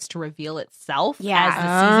starts to reveal itself as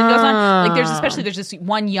the season goes on. Like there's just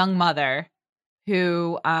one young mother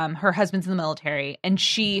who her husband's in the military, and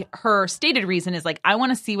her stated reason is like, I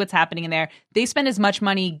want to see what's happening in there. They spend as much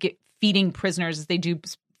money feeding prisoners as they do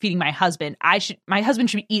feeding my husband. My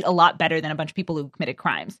husband should eat a lot better than a bunch of people who committed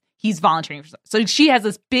crimes. He's volunteering for so she has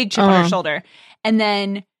this big chip on her shoulder, and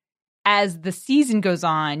then as the season goes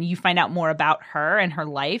on, you find out more about her and her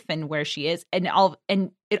life and where she is, and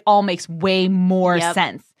it all makes way more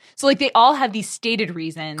sense. So like they all have these stated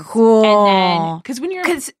reasons. Cool. And then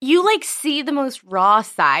because you like see the most raw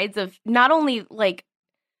sides of not only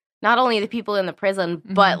the people in the prison,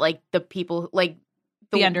 but like the people like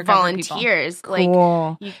the undercover volunteers.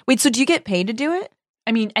 Cool. Like wait, so do you get paid to do it?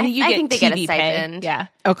 I mean, I think they get a stipend. Pay. Yeah.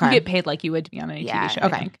 Okay. You get paid like you would to be on any TV show.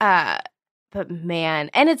 Okay. I think. But man,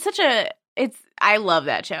 and I love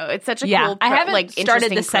that show. It's such a cool. I haven't like started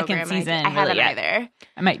the interesting second program. season. I haven't really either.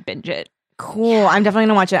 I might binge it. Cool. I'm definitely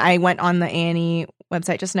gonna watch it. I went on the A&E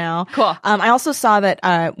website just now. Cool. I also saw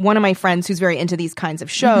that one of my friends who's very into these kinds of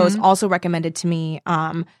shows also recommended to me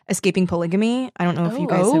Escaping Polygamy. I don't know if you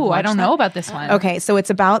guys have watched I don't know about this one. Okay, so it's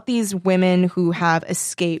about these women who have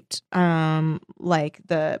escaped like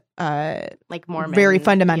the like Mormon, very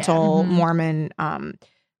fundamental Mormon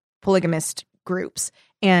polygamist groups,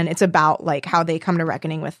 and it's about like how they come to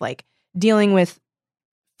reckoning with like dealing with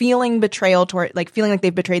feeling betrayal toward like feeling like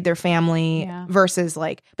they've betrayed their family versus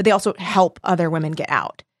like, but they also help other women get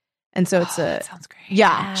out. And so it's that sounds great.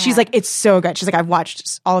 Yeah. She's like, it's so good. She's like, I've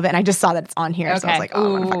watched all of it and I just saw that it's on here. So I was like, oh,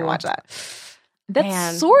 I'm gonna fucking watch that.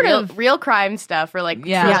 That's sort of real crime stuff or like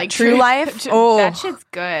like true life. Oh, that shit's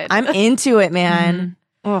good. I'm into it, man.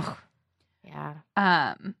 Oh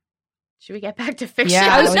yeah. Should we get back to fiction?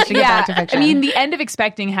 Yeah, we should get back to fiction. I mean, the end of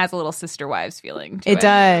Expecting has a little Sister Wives feeling to it. It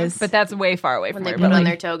does. But that's way far away when from they put on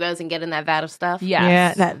their togas and get in that vat of stuff.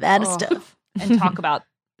 Yes. Yeah, that stuff. And talk about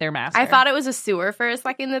their master. I thought it was a sewer for a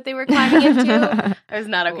second that they were climbing into. I was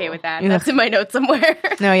not okay with that. That's in my notes somewhere.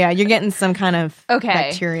 No, yeah, you're getting some kind of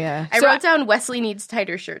bacteria. I wrote down Wesley needs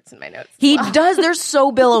tighter shirts in my notes. He does. They're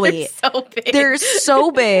so billowy. They're so big. They're so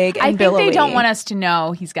big and I think billowy. they don't want us to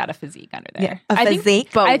know he's got a physique under there. Yeah, physique?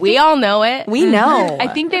 But we all know it. We know. I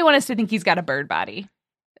think they want us to think he's got a bird body.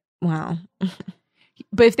 Wow.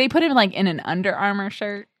 But if they put him like in an Under Armour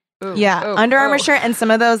shirt. Under Armour shirt and some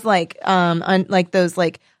of those like Under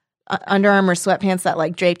Armour sweatpants that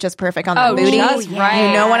like drape just perfect on the booty. Right.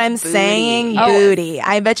 You know what I'm saying? Booty.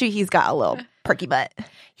 I bet you he's got a little perky butt.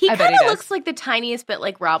 He kind of looks like the tiniest bit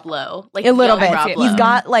like Rob Lowe. Like a little bit. Rob Lowe. He's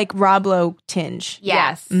got like Rob Lowe tinge.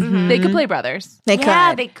 Yes. Mm-hmm. They could play brothers. They could.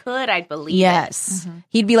 Yeah, they could, I believe. Yes. Mm-hmm.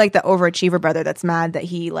 He'd be like the overachiever brother that's mad that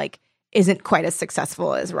he like isn't quite as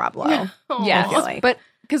successful as Rob Lowe. Yes. Like. But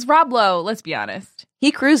because Rob Lowe, let's be honest.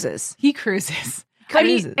 He cruises.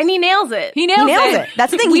 And he nails it. He nails it.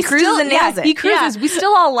 That's the thing. He cruises and nails it. He cruises. We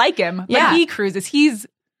still all like him. Yeah. But he cruises.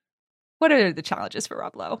 What are the challenges for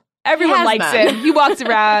Rob Lowe? Everyone likes none. him. He walks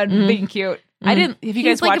around being cute. I didn't. If you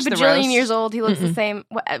guys He's like watched a The bajillion Roast, years old. He looks the same.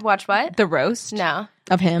 Watch what? The Roast. No,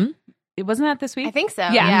 Of him? It wasn't that this week. I think so.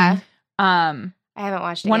 Yeah. I haven't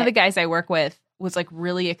watched it. One yet. of the guys I work with was like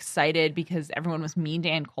really excited because everyone was mean to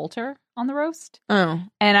Ann Coulter on The Roast. Oh.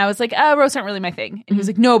 And I was like, roasts aren't really my thing. And he was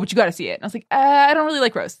like, no, but you got to see it. And I was like, I don't really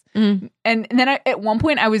like roasts. And then at one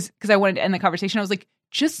point because I wanted to end the conversation, I was like,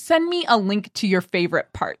 just send me a link to your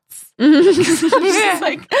favorite parts. And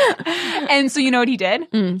so you know what he did?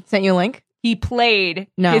 Sent you a link? He played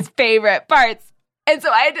his favorite parts. And so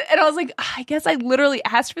I was like, I guess I literally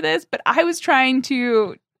asked for this, but I was trying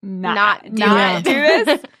to not do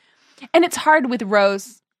this. And it's hard with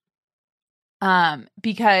roasts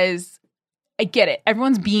because I get it.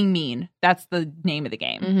 Everyone's being mean. That's the name of the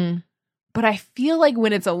game. Mm-hmm. But I feel like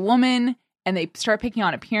when it's a woman and they start picking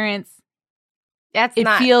on appearance, it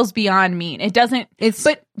feels beyond mean. It doesn't.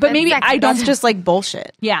 But maybe I don't. That's just like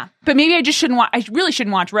bullshit. Yeah, but maybe I just shouldn't watch. I really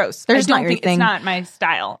shouldn't watch roasts. There's not your thing. It's not my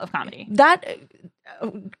style of comedy. That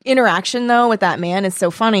interaction though with that man is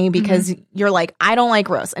so funny because you're like, I don't like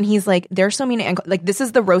roasts, and he's like, they're so mean to like this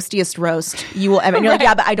is the roastiest roast you will ever. And you're like,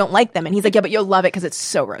 yeah, but I don't like them, and he's like, yeah, but you'll love it because it's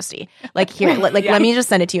so roasty. Like here, let me just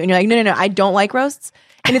send it to you, and you're like, no, I don't like roasts,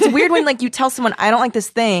 and it's weird when like you tell someone I don't like this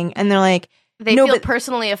thing, and they're like. They feel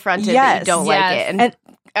personally affronted that you don't like it.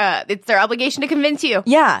 And it's their obligation to convince you.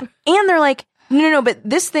 Yeah. And they're like, no, but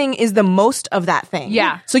this thing is the most of that thing.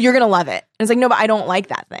 Yeah. So you're going to love it. And it's like, no, but I don't like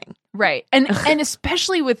that thing. Right. And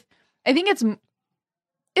especially with, I think it's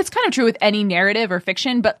kind of true with any narrative or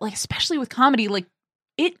fiction, but like, especially with comedy, like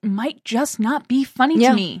it might just not be funny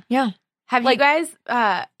to me. Yeah. Have you guys,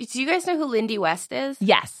 do you guys know who Lindy West is?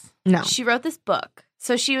 Yes. No. She wrote this book.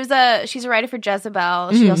 So she's a writer for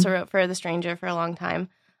Jezebel. She also wrote for The Stranger for a long time.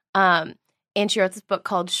 And she wrote this book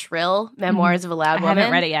called Shrill, Memoirs of a Loud Woman. I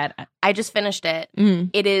haven't read it yet. I just finished it.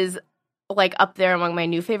 It is like up there among my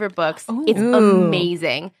new favorite books. It's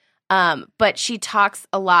amazing. But she talks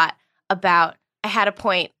a lot about, I had a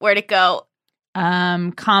point, where'd it go?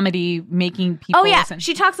 Comedy, making people listen.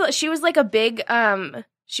 She talks, she was like a big,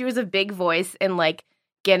 she was a big voice in like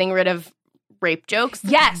getting rid of rape jokes.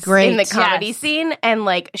 Yes. Great. In the comedy scene. And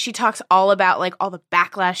like she talks all about like all the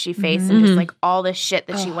backlash she faced and just like all the shit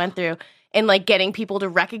that she went through. And like getting people to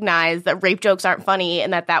recognize that rape jokes aren't funny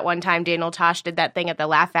and that one time Daniel Tosh did that thing at the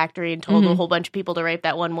Laugh Factory and told a whole bunch of people to rape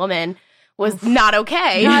that one woman was not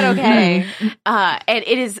okay. Not okay. And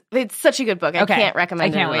it's such a good book. I can't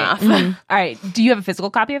recommend it enough. All right. Do you have a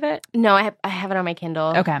physical copy of it? No, I have it on my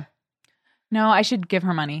Kindle. Okay. No, I should give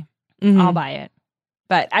her money. I'll buy it.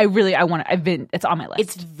 But it's on my list.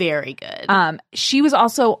 It's very good. She was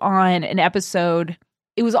also on an episode.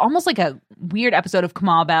 It was almost like a weird episode of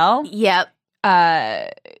Kamal Bell. Yep.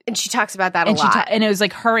 And she talks about that a lot. And it was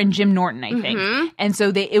like her and Jim Norton, I think. And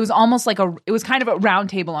so it was almost like it was kind of a round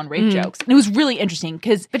table on rape jokes. And it was really interesting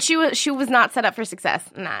because. But she was not set up for success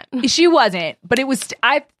in that. She wasn't. But it was.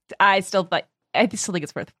 I still think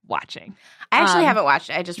it's worth watching. I actually haven't watched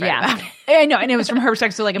it. I just read about it. I know, and it was from her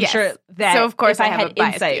perspective. So like I'm sure that. So of course if I have had a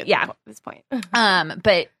bias insight. at this point.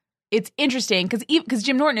 But it's interesting because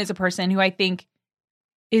Jim Norton is a person who I think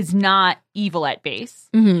is not evil at base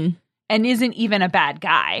and isn't even a bad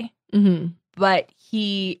guy, but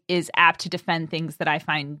he is apt to defend things that I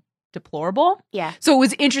find deplorable. Yeah. So it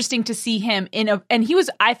was interesting to see him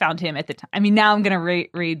I found him at the time. I mean, now I'm going to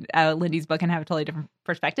read Lindy's book and have a totally different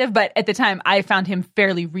perspective. But at the time, I found him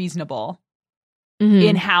fairly reasonable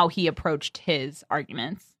in how he approached his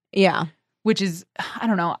arguments. Yeah. Which is, I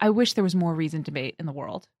don't know. I wish there was more reasoned debate in the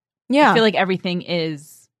world. Yeah. I feel like everything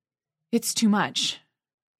it's too much.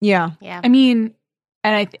 Yeah. Yeah. I mean,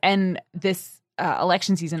 and this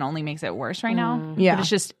election season only makes it worse right now. Yeah. But it's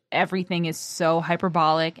just everything is so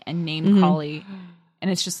hyperbolic and name-cally.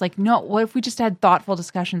 And it's just like, no, what if we just had thoughtful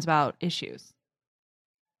discussions about issues?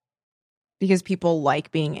 Because people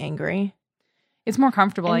like being angry. It's more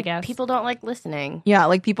comfortable, And I guess. people don't like listening. Yeah,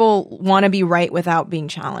 like people want to be right without being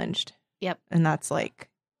challenged. Yep. And that's like,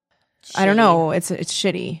 I don't know, it's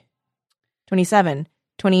shitty. 27,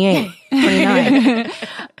 28, 29.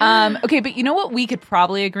 Okay, but you know what we could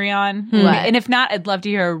probably agree on? What? And if not, I'd love to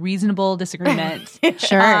hear a reasonable disagreement.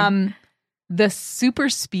 Sure. The super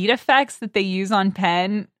speed effects that they use on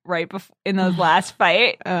Penn right before in the last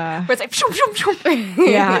fight, where it's like, shoom, shoom, shoom.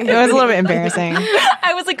 Yeah, it was a little bit embarrassing.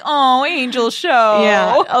 I was like, oh, Angel Show.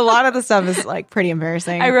 Yeah, a lot of the stuff is like pretty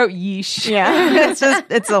embarrassing. I wrote yeesh. Yeah,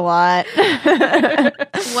 it's a lot.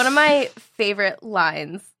 One of my favorite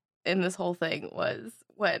lines in this whole thing was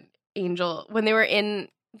when they were in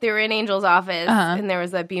Angel's office and there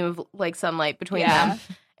was that beam of like sunlight between them,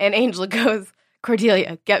 and Angel goes,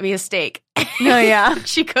 "Cordelia, get me a steak." Oh yeah.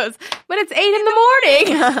 She goes, "But it's 8 a.m.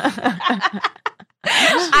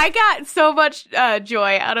 I got so much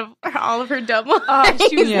joy out of all of her dumb lines. Oh,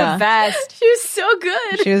 she was the best. She was so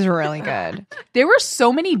good. She was really good. There were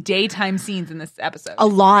so many daytime scenes in this episode. A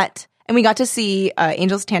lot. And we got to see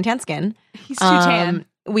Angel's tan skin. He's too tan.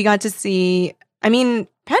 We got to see, I mean,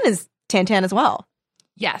 Penn is tan as well.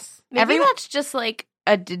 Yes. Maybe that's just like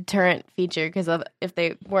a deterrent feature because if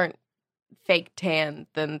they weren't fake tan,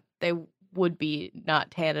 then they would be not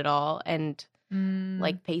tan at all and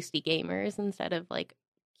like pasty gamers instead of like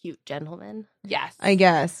cute gentlemen. Yes. I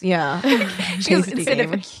guess, yeah. Instead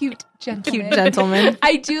of a cute gentleman. Cute gentleman.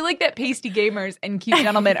 I do like that pasty gamers and cute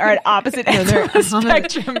gentlemen are at opposite ends of the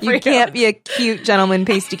spectrum. You can't be a cute gentleman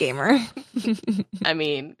pasty gamer. I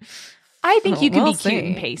mean, I think you can we'll be cute see.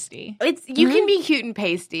 and pasty. you can be cute and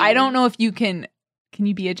pasty. I don't know if you can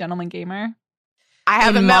you be a gentleman gamer? I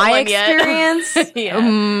haven't In met my one yet. experience, Yeah.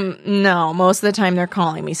 no. Most of the time, they're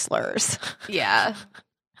calling me slurs. Yeah.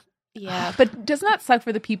 Yeah. But doesn't that suck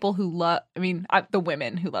for the people who love, I mean, the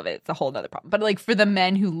women who love it, it's a whole other problem. But like for the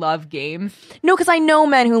men who love games. No, because I know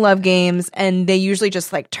men who love games, and they usually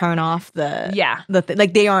just like turn off the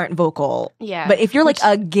like they aren't vocal. Yeah. But if you're like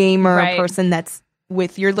a gamer Right. person that's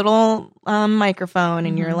with your little microphone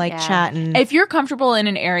and you're like chatting, If you're comfortable in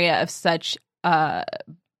an area of such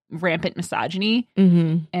rampant misogyny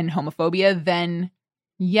and homophobia, then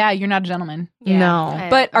yeah, you're not a gentleman. Yeah. No.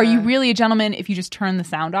 But are you really a gentleman if you just turn the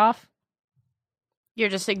sound off? You're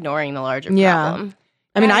just ignoring the larger Yeah. problem.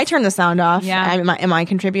 I mean, I turn the sound off. Yeah. Am I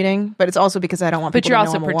contributing? But it's also because I don't want But people you're to know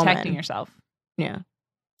also I'm a protecting woman. yourself. Yeah.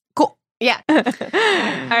 Cool. Yeah. All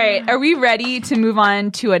right. Are we ready to move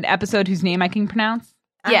on to an episode whose name I can pronounce?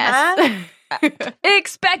 Yes.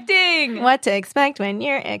 Expecting. What to expect when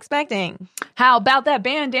you're expecting. How about that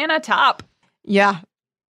bandana top? Yeah.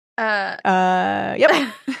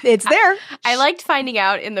 Yep. It's there. I liked finding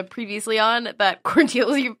out in the previously on that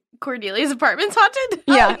Cordelia's apartment's haunted.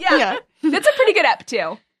 Yeah. yeah. That's a pretty good ep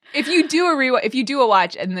too. If you do a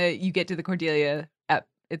watch and you get to the Cordelia ep,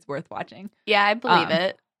 it's worth watching. Yeah, I believe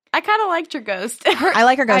it. I kind of liked your ghost. I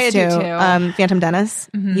like her ghost I too. do too. Phantom Dennis.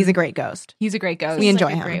 Mhm. He's a great ghost. He's a great ghost. We enjoy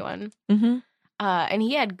like him. a great one. Mm-hmm. And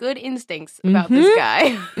he had good instincts about this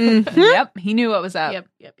guy. Yep, he knew what was up.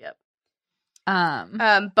 Yep.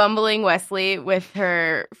 Bumbling Wesley with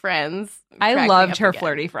her friends. I cracked me loved up her again.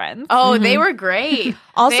 flirty friends. Oh, they were great.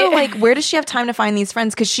 Also, They- like, where does she have time to find these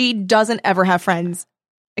friends? Because she doesn't ever have friends,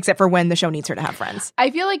 except for when the show needs her to have friends.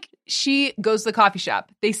 I feel like she goes to the coffee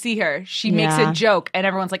shop. They see her. She makes Yeah. a joke, and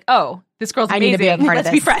everyone's like, "Oh, this girl's I amazing. need to be a part Let's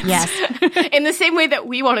of be this." friends." Yes. in the same way that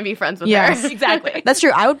we want to be friends with Yes. her. Exactly. That's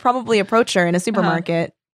true. I would probably approach her in a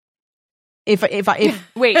supermarket. If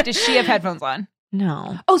Wait, does she have headphones on?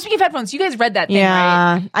 no. Oh, speaking of headphones, you guys read that thing, right?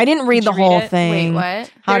 Yeah. I didn't read Did the you read whole it? thing. Wait,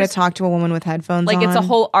 what? How to There's- talk to a woman with headphones Like, on. it's a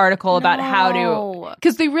whole article about how to, No.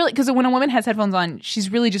 because when a woman has headphones on, she's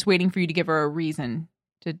really just waiting for you to give her a reason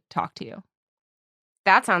to talk to you.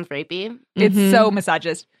 That sounds rapey. It's Mhm. so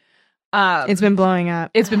misogynist. It's been blowing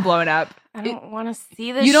up. It's been blowing up. I don't want to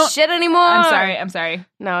see this You don't- shit anymore. I'm sorry.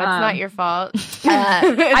 No, it's not your fault.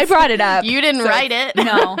 I brought it up. You didn't So write it.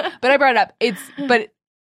 No, but I brought it up.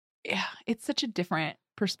 It's such a different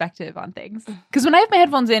perspective on things. Because when I have my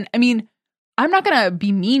headphones in, I mean, I'm not going to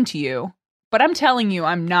be mean to you, but I'm telling you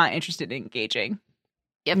I'm not interested in engaging.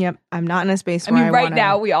 Yep. I'm not in a space I where mean, right wanna...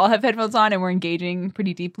 now we all have headphones on and we're engaging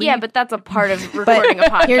pretty deeply. Yeah, but that's a part of But recording a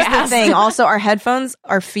podcast. here's the thing. Also, our headphones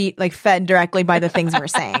are fed directly by the things we're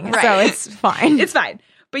saying. So it's fine. it's fine.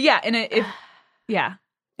 But yeah, yeah.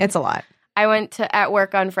 It's a lot. I went at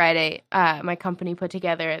work on Friday. My company put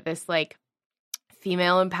together this like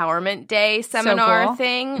female empowerment day seminar cool.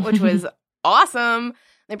 thing, which was awesome.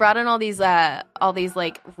 They brought in all these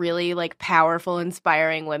like really like powerful,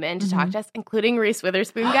 inspiring women to talk to us, including Reese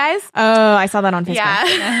Witherspoon, guys. Oh, I saw that on Facebook.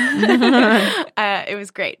 Yeah, it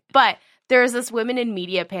was great. But there was this women in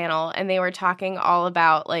media panel, and they were talking all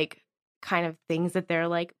about like kind of things that their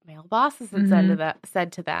like male bosses had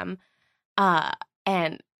said to them,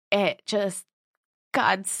 and it just,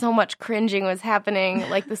 God, so much cringing was happening.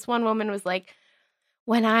 Like this one woman was like,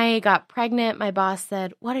 "When I got pregnant, my boss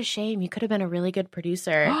said, 'What a shame, you could have been a really good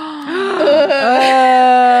producer.'"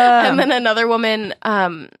 And then another woman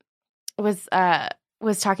was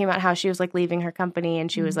talking about how she was like leaving her company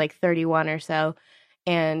and she was like 31 or so,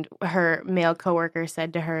 and her male coworker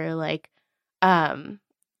said to her like,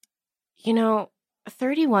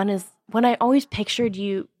 31 is when I always pictured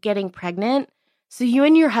you getting pregnant, so you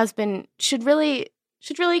and your husband should really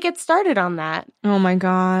get started on that. Oh my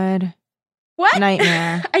God. What?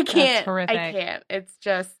 Nightmare. I can't. horrific. I can't. It's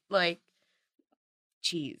just like,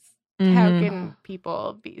 geez. Mhm. How can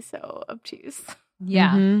people be so obtuse?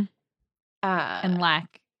 Yeah. Mhm. And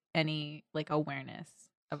lack any like awareness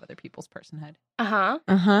of other people's personhood. Uh-huh.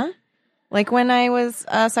 Like when I was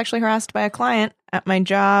sexually harassed by a client at my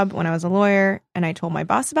job when I was a lawyer, and I told my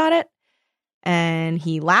boss about it, and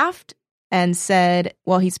he laughed and said,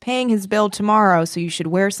 "Well, he's paying his bill tomorrow, so you should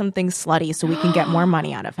wear something slutty so we can get more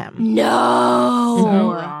money out of him." No.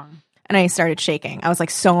 So wrong. And I started shaking. I was like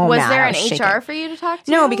so Was mad. there I an was HR shaking. for you to talk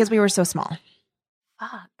to? No, because we were so small.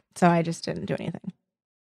 Fuck. So I just didn't do anything.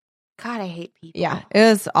 God, I hate people. Yeah, it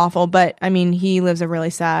was awful. But I mean, he lives a really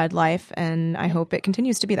sad life, and I hope it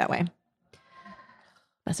continues to be that way.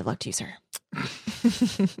 Best of luck to you, sir.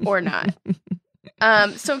 Or not.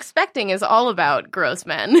 So expecting is all about gross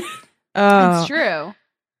men. That's true.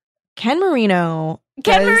 Ken Marino.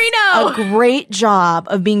 Ken does Marino! a great job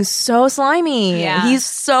of being so slimy. Yeah. He's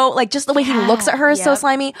so like just the way he looks at her is so Yep.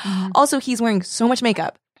 slimy. Mm-hmm. Also, he's wearing so much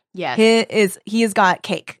makeup. Yes. He has got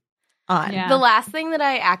cake on. Yeah. The last thing that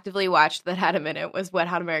I actively watched that had him in it was Wet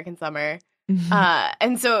Hot American Summer.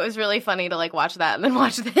 And so it was really funny to like watch that and then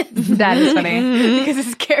watch this. That is funny. Because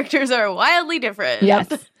his characters are wildly different.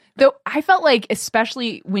 Yep. Though I felt like,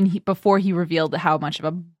 especially before he revealed how much of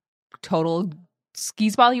a total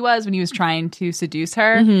skis-ball he was when he was trying to seduce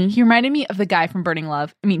her, he reminded me of the guy from Burning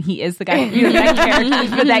Love. I mean, he is the guy,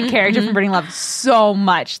 that character from Burning Love so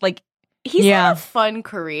much. Like, He's had a fun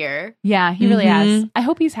career. yeah, he really has. I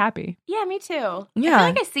hope he's happy. Yeah, me too. I Yeah. feel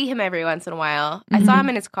like I see him every once in a while. I saw him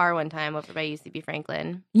in his car one time over by UCB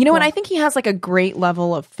Franklin. You know what? I think he has like a great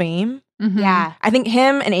level of fame. Yeah. I think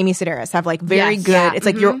him and Amy Sedaris have like very Yes. good. Yeah. It's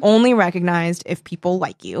like you're only recognized if people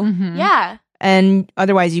like you, Yeah. and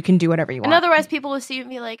otherwise you can do whatever you want. And otherwise people will see you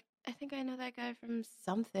and be like, I think I know that guy from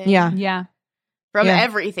something. Yeah. Yeah. From Yeah.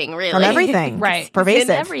 everything, really. From everything. Right. It's pervasive.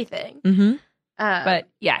 In everything. Mm-hmm. But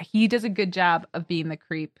yeah, he does a good job of being the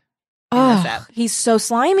creep in this Oh, app. he's so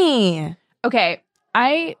slimy. Okay,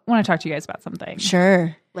 I want to talk to you guys about something.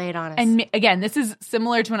 Sure. lay it on us. And again, this is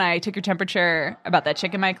similar to when I took your temperature about that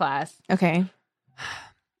chick in my class. Okay.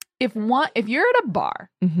 if you're at a bar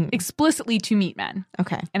explicitly to meet men,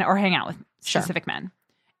 or hang out with specific men,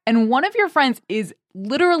 and one of your friends is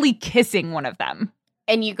literally kissing one of them,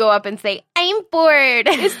 and you go up and say, "I'm bored,"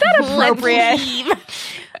 is that appropriate?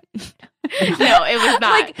 No, it was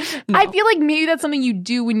not. I feel like maybe that's something you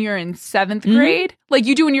do when you're in 7th grade. Like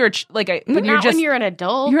you do when you're when you're an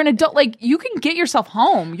adult. You're an adult. Like you can get yourself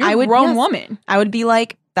home. You're a grown woman. I would be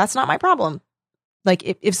like, that's not my problem.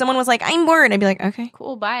 Like if someone was like, I'm bored, I'd be like, okay,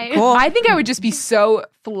 cool, bye. Cool. I think I would just be so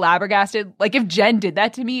flabbergasted. Like if Jen did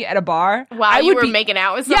that to me at a bar while you were making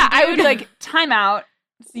out with some dude. I would be like, time out.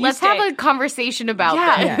 Let's have a conversation about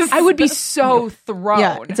this. Yes. I would be so thrown.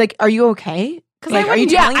 Yeah, it's like, are you okay? Because like, are you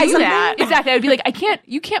telling me something? That. Exactly. I would be like,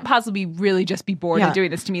 you can't possibly really just be bored of doing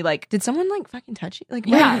this to me. Like, did someone like fucking touch you? Like,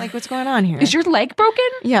 like what's going on here? Is your leg broken?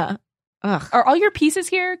 Yeah. Ugh. Are all your pieces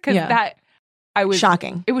here? Because I was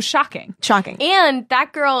shocking. It was shocking. And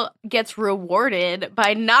that girl gets rewarded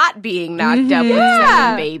by not being knocked up with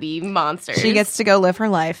 7 baby monsters. She gets to go live her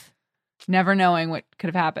life, never knowing what could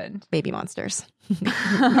have happened. Baby monsters.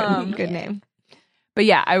 Good name. But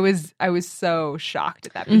yeah, I was so shocked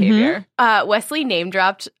at that behavior. Wesley name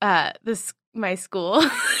dropped my school. He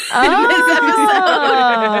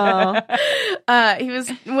was,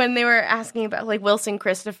 when they were asking about like Wilson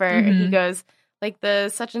Christopher, he goes, like the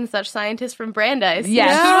such and such scientist from Brandeis. Yes.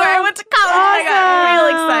 This is where I went to college. I got real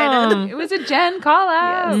excited. It was a Jen call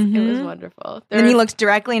out. Yes, it was wonderful. Then he looked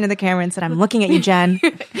directly into the camera and said, I'm looking at you, Jen.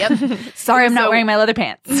 Yep. Sorry, I'm not wearing my leather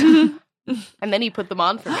pants. And then he put them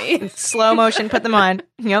on for me. Slow motion, put them on.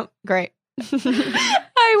 Yep, great.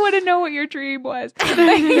 I want to know what your dream was.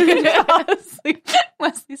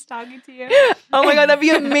 Wesley's talking to you. Oh my God, that'd be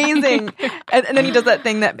amazing. And then he does that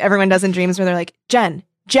thing that everyone does in dreams where they're like, Jen.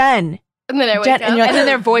 And then I wake up. And then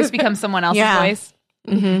their voice becomes someone else's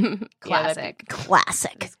voice. Classic.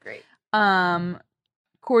 Classic. That's great.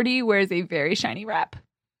 Cordy wears a very shiny wrap.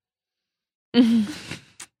 Wait,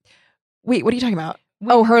 what are you talking about?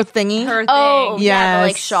 Her thingy? Her thing. Oh, yes. yeah, the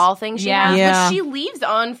like shawl thing she has. Yeah. Which she leaves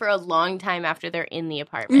on for a long time after they're in the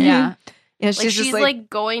apartment. Yeah. Yeah, she's like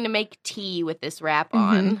going to make tea with this wrap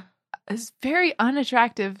on. It's very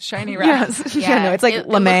unattractive shiny wrap. Yes. Yeah, no, it's like it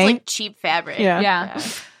lame. looks like cheap fabric. Yeah.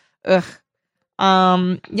 Ugh.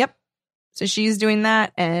 Yep. So she's doing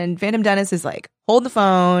that, and Phantom Dennis is like, hold the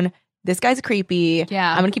phone. This guy's creepy.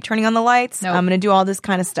 Yeah. I'm gonna keep turning on the lights. Nope. I'm gonna do all this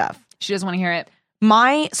kind of stuff. She doesn't want to hear it.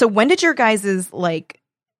 So when did your guys' like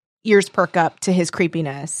ears perk up to his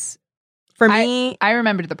creepiness? For me, I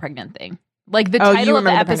remembered the pregnant thing. Like the title of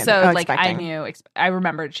the episode, like expecting. I knew. I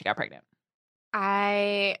remembered she got pregnant.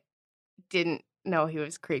 I didn't know he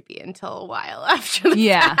was creepy until a while after the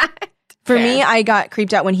fact. For me, I got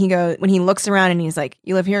creeped out when he looks around and he's like,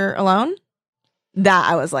 "You live here alone?" That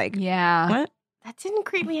I was like, yeah, what? That didn't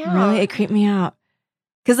creep me out. Really, it creeped me out.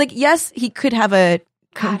 Because like, yes, he could have a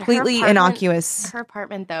completely innocuous. Her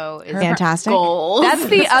apartment though is fantastic. Gold. That's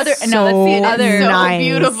the other. So no, that's the other. So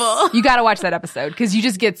beautiful. You got to watch that episode because you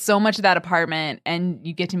just get so much of that apartment and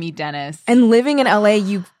you get to meet Dennis. And living in LA,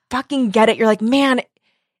 you fucking get it. You're like, man,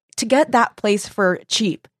 to get that place for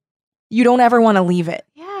cheap, you don't ever want to leave it.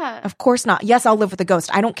 Yeah. Of course not. Yes, I'll live with a ghost.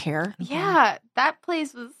 I don't care. Yeah, that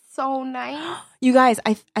place was so nice. You guys,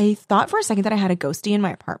 I thought for a second that I had a ghostie in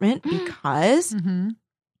my apartment because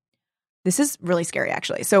this is really scary,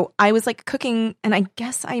 actually. So I was like cooking, and I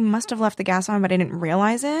guess I must have left the gas on, but I didn't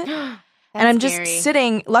realize it. And I'm just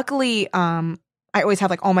sitting. Luckily, I always have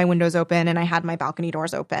like all my windows open, and I had my balcony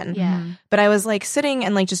doors open. Yeah. But I was like sitting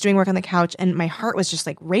and like just doing work on the couch, and my heart was just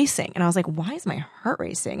like racing. And I was like, why is my heart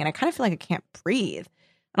racing? And I kind of feel like I can't breathe.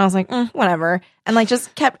 And I was like, whatever. And like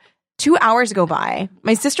just kept 2 hours go by.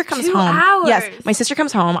 My sister comes 2 home. hours? Yes, my sister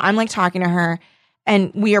comes home. I'm like talking to her,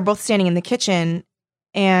 and we are both standing in the kitchen,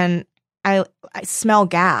 and I smell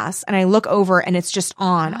gas, and I look over, and it's just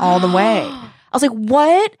on all the way. I was like,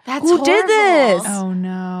 what? That's Who did this? Oh,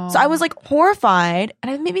 no. So I was like horrified,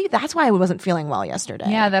 and maybe that's why I wasn't feeling well yesterday.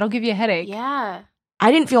 Yeah, that'll give you a headache. Yeah.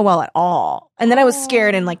 I didn't feel well at all. And then I was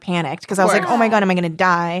scared and like panicked because I was like, oh my God, am I going to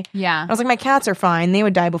die? Yeah. I was like, my cats are fine. They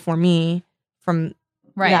would die before me from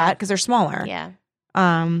that because they're smaller. Yeah.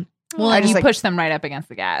 Well, I and just you like, push them right up against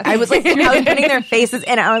the gas. I was like, I was putting their faces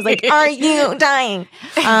in it. I was like, are you dying?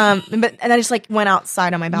 And I just like went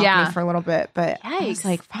outside on my balcony for a little bit. But I was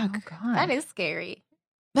like, fuck. Oh, God. That is scary.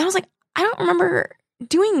 Then I was like, I don't remember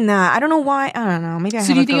doing that. I don't know why. I don't know. Maybe I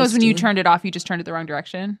So do you think it was when you turned it off, you just turned it the wrong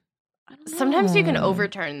direction? Sometimes you can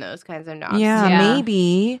overturn those kinds of knobs. Yeah,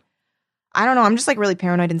 maybe. I don't know. I'm just like really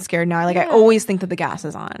paranoid and scared now. Like I always think that the gas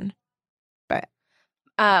is on. But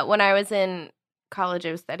when I was in college,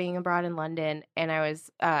 I was studying abroad in London, and I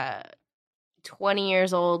was 20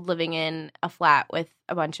 years old living in a flat with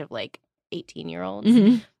a bunch of like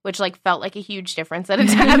 18-year-olds, which like felt like a huge difference at the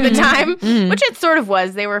time, which it sort of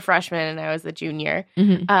was. They were freshmen and I was a junior.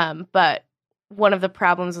 But one of the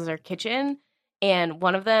problems was our kitchen, and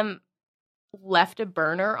one of them left a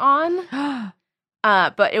burner on.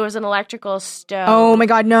 But it was an electrical stove. Oh my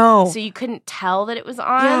God, no. So you couldn't tell that it was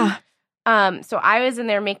on. Yeah. So I was in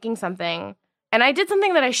there making something, and I did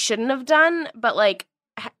something that I shouldn't have done, but like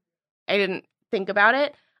I didn't think about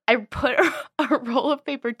it. I put a roll of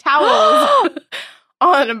paper towels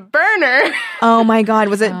on a burner. Oh my God,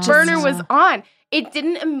 was it just... Burner was on. It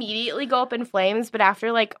didn't immediately go up in flames, but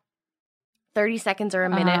after like 30 seconds or a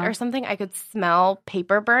minute or something, I could smell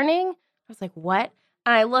paper burning. I was like, what?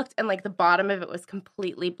 And I looked, and like the bottom of it was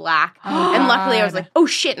completely black. And luckily I was like, oh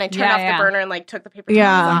shit. And I turned off the burner and like took the paper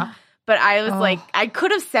towels off. But I was like, I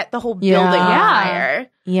could have set the whole building on fire.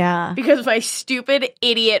 Yeah. Because of my stupid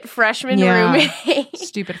idiot freshman roommate.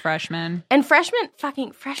 Stupid freshman. And freshmen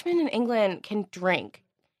in England can drink.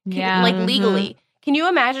 Like legally. Can you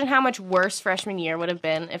imagine how much worse freshman year would have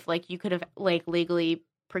been if like you could have like legally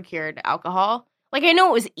procured alcohol? Like I know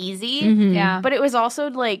it was easy. But it was also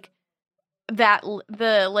like that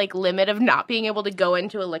the like limit of not being able to go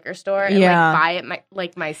into a liquor store and like buy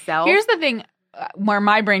it myself. Here's the thing. Where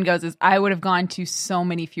my brain goes is I would have gone to so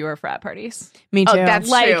many fewer frat parties. Me too. Oh, that's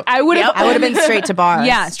like, true. I would have been straight to bars.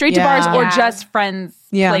 Yeah, straight to bars or just friends'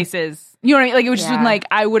 places. You know what I mean? Like it was just been like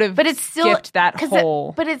I would have skipped that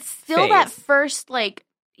whole but it's still that first like,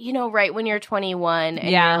 you know, right when you're 21 and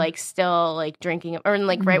you're like still like drinking, or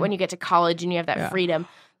like right when you get to college and you have that freedom,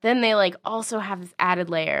 then they like also have this added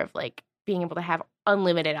layer of like being able to have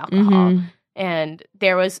unlimited alcohol. And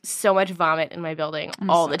there was so much vomit in my building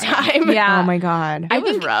all the time. Yeah. Oh my God. It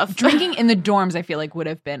was rough. Drinking in the dorms, I feel like would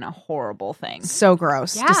have been a horrible thing. So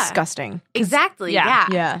gross. Yeah. Disgusting. Exactly.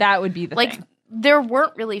 Yeah. That would be the like, thing. There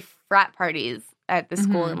weren't really frat parties at the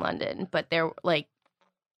school in London, but there like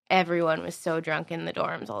everyone was so drunk in the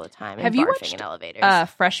dorms all the time. And have you barfing watched in elevators.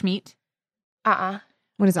 Fresh Meat?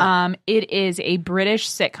 What is that? It is a British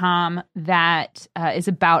sitcom that is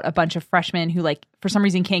about a bunch of freshmen who, like, for some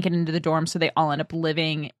reason can't get into the dorm, so they all end up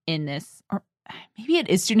living in this, or maybe it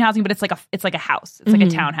is student housing, but it's like a house. It's like a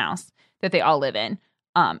townhouse that they all live in,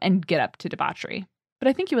 and get up to debauchery. But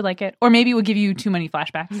I think you would like it, or maybe it would give you too many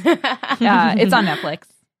flashbacks. It's on Netflix.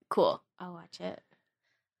 Cool, I'll watch it.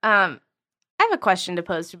 I have a question to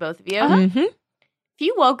pose to both of you. If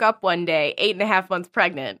you woke up one day 8.5 months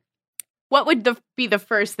pregnant, what would be the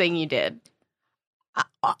first thing you did?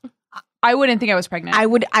 I wouldn't think I was pregnant.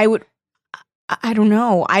 I don't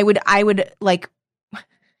know. I would like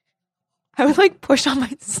push on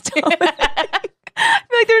my stomach. I'd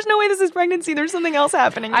be like, there's no way this is pregnancy. There's something else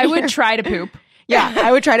happening. I would try to poop. Yeah,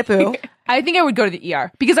 I would try to poo. I think I would go to the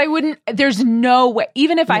ER because I wouldn't. There's no way.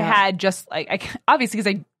 Even if I had just like, obviously,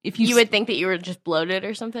 because if you would think that you were just bloated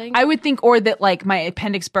or something. I would think, or that like my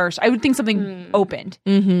appendix burst. I would think something opened.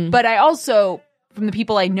 But I also, from the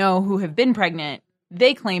people I know who have been pregnant,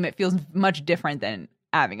 they claim it feels much different than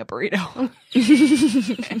having a burrito.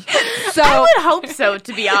 So I would hope so,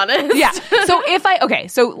 to be honest. Yeah. So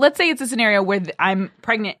so let's say it's a scenario where I'm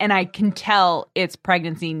pregnant and I can tell it's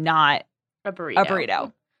pregnancy, not a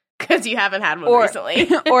burrito. Because you haven't had one recently.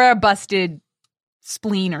 Or a busted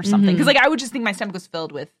spleen or something. Because like I would just think my stomach was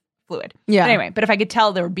filled with fluid. Yeah. But anyway, but if I could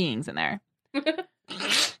tell there were beings in there.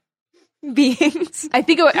 Beings? I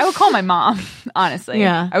think I would call my mom, honestly.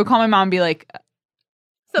 Yeah. I would call my mom and be like,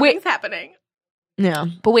 something's happening. Yeah.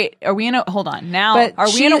 But wait, are we in a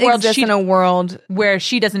world where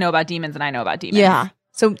she doesn't know about demons and I know about demons? Yeah.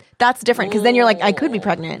 So that's different because then you're like, I could be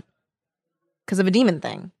pregnant because of a demon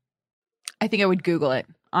thing. I think I would Google it.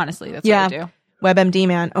 Honestly, that's what I do. WebMD,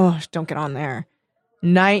 man. Oh, don't get on there.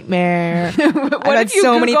 Nightmare. I've had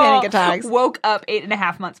so many panic attacks. Woke up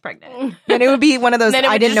 8.5 months pregnant. Then it would be one of those.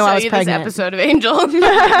 I didn't know I was pregnant. This episode of Angel.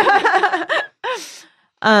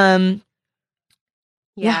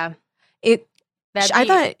 Yeah. I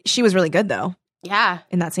thought she was really good though. Yeah.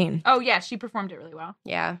 In that scene. Oh yeah, she performed it really well.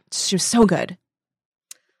 Yeah. She was so good.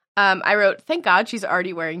 I wrote, thank God she's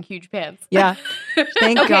already wearing huge pants. Yeah.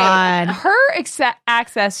 Thank God. Her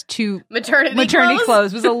access to maternity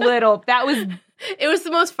clothes was a little, it was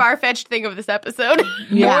the most far-fetched thing of this episode.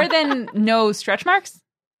 More than no stretch marks.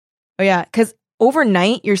 Oh yeah. Because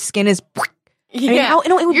overnight your skin is,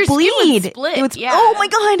 it would your bleed. Skin would split. It would, yeah. Oh my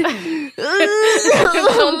God.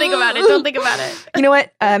 Don't think about it. Don't think about it. You know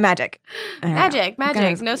what? Magic. Magic.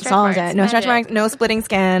 No stretch marks. No stretch marks. No splitting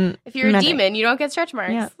skin. If you're a demon, you don't get stretch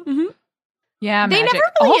marks. Yeah. Yeah, they magic. never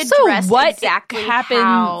really also, addressed what exactly happens?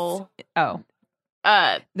 How... Oh,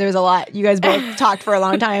 There was a lot. You guys both talked for a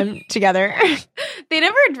long time together. They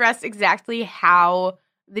never addressed exactly how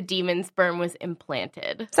the demon sperm was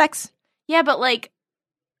implanted. Sex. Yeah, but like...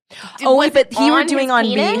 but he were doing on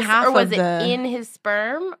behalf or was of it in his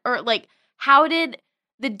sperm? Or like, how did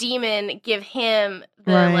the demon give him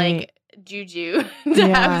the like juju to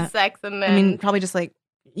have sex? And then I mean, probably just like,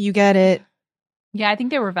 you get it. Yeah, I think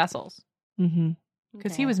they were vessels. Mm-hmm.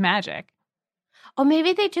 Because he was magic. Oh,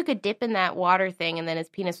 maybe they took a dip in that water thing and then his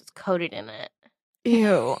penis was coated in it.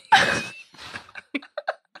 Ew.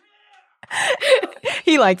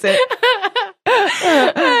 He likes it.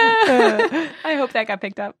 I hope that got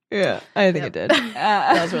picked up. Yeah, I think it did.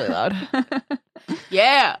 That was really loud.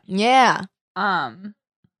 Yeah. Yeah.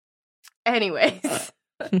 Anyways.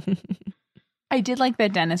 I did like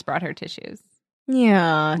that Dennis brought her tissues.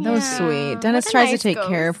 Yeah, that was sweet. Dennis tries to take ghost.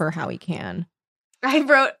 care of her how he can. I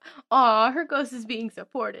wrote, "Aw, her ghost is being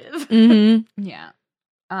supportive." Mm-hmm. Yeah.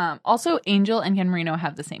 Also, Angel and Ken Marino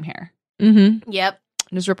have the same hair. Mm-hmm. Yep.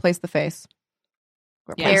 Just replace the face.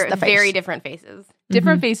 They're very different faces.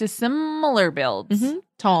 Different faces, similar builds. Mm-hmm.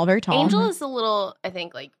 Tall, very tall. Angel is a little, I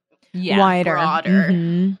think, like wider, broader.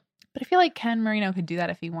 Mm-hmm. But I feel like Ken Marino could do that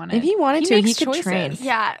if he wanted. If he wanted to, he makes could choices. train.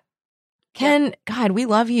 Yeah. Ken, God, we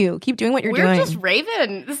love you. Keep doing what you're doing. We're just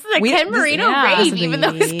raving. This is a Ken Marino rave, this is even the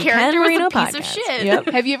though his Ken character Marino was a piece of podcast. shit. Yep.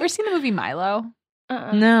 Have you ever seen the movie Milo?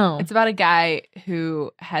 No. It's about a guy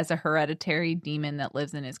who has a hereditary demon that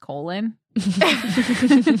lives in his colon. And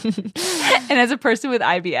as a person with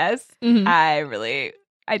IBS, I really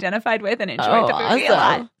identified with and enjoyed the movie a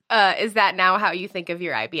lot. Is that now how you think of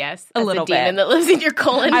your IBS? A as little a demon bit. that lives in your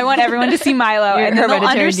colon? I want everyone to see Milo Your and then they'll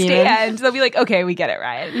hereditary understand. They'll be like, okay, we get it,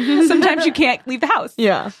 Ryan. Sometimes you can't leave the house.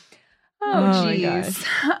 Yeah. Oh, my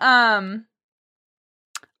jeez.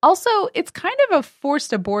 Also, it's kind of a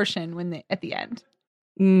forced abortion when they, at the end.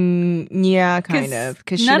 Yeah, kind of.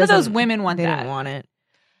 Because none of those women want they that. didn't want it.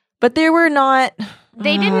 But they were not.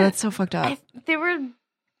 They didn't. That's so fucked up. I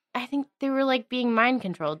think they were like being mind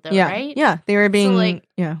controlled, though, Yeah. right? Yeah, they were being. So, like,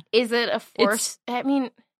 yeah. Is it a force? I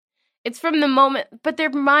mean, it's from the moment, but their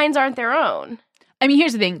minds aren't their own. I mean,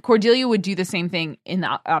 here's the thing. Cordelia would do the same thing in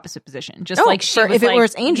the opposite position. Just like she was if it like,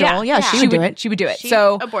 was Angel, she would do it. She would do it. She'd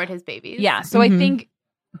So abort his babies. yeah. So I think,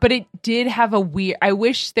 but it did have a weird. I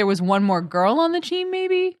wish there was one more girl on the team,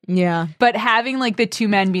 maybe. Yeah. But having like the two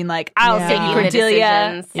men being like, "I'll Yeah. save you, Making the Cordelia,"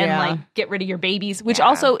 and decisions. Yeah. like get rid of your babies, which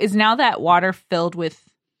also is now that water filled with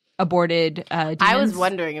aborted demons. I was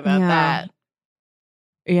wondering about that.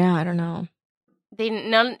 Yeah, I don't know.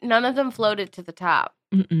 None of them floated to the top.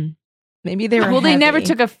 Mm-mm. Maybe they were. Well, they never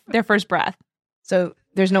heavy. took their first breath. So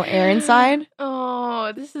there's no air inside.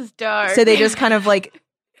 Oh, this is dark. So they just kind of like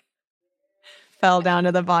fell down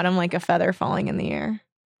to the bottom like a feather falling in the air.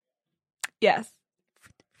 Yes.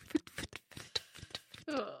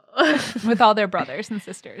 With all their brothers and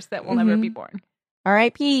sisters that will never be born.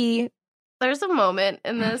 R.I.P. There's a moment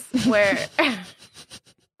in this where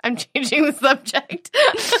I'm changing the subject.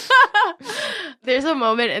 There's a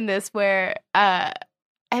moment in this where I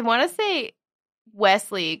want to say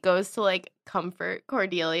Wesley goes to like comfort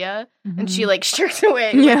Cordelia and she like shirks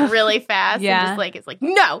away really fast and just like it's like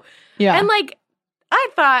no. Yeah. And like I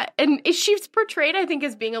thought, and she's portrayed, I think,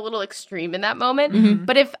 as being a little extreme in that moment.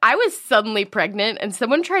 But if I was suddenly pregnant and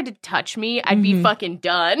someone tried to touch me, I'd be fucking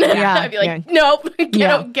done. Yeah. I'd be like, nope,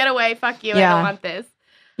 get away, fuck you, I don't want this.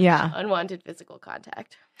 Yeah. Unwanted physical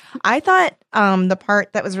contact. I thought the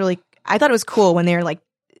part that was I thought it was cool when they were like,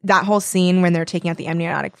 that whole scene when they're taking out the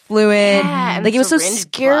amniotic fluid. Yeah, and like it was so syringe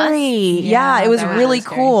scary. bust. Yeah, it was that was really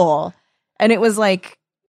scary. cool. And it was like,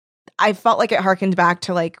 I felt like it harkened back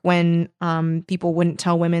to like when people wouldn't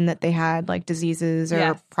tell women that they had like diseases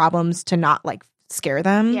or problems to not like scare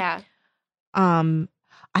them. Yeah. I don't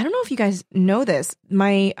know if you guys know this.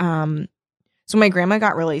 My so my grandma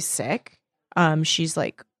got really sick. She's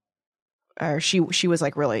like, or she was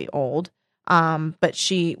like really old. But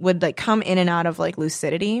she would like come in and out of like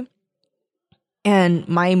lucidity. And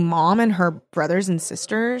my mom and her brothers and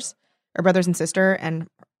sister and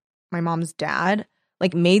my mom's dad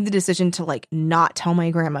like made the decision to like not tell my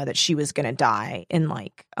grandma that she was gonna die in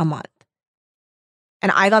like a month.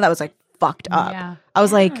 And I thought that was like fucked up. Yeah. I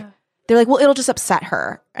was like, they're like, well, it'll just upset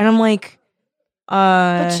her. And I'm like,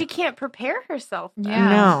 But she can't prepare herself. though. Yeah.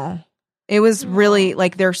 no. It was really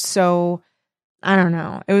like they're so, I don't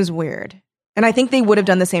know. It was weird. And I think they would have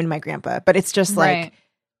done the same to my grandpa, but it's just like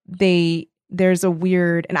there's a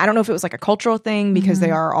weird, and I don't know if it was like a cultural thing because they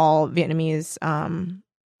are all Vietnamese,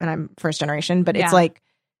 and I'm first generation, but it's like,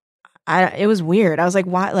 it was weird. I was like,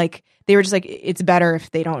 why? Like they were just like, it's better if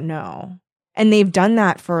they don't know. And they've done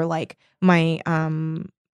that for like my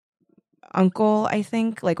uncle, I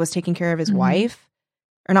think, like was taking care of his wife.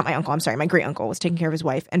 Or not my uncle, I'm sorry, my great uncle was taking care of his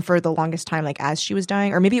wife. And for the longest time, like as she was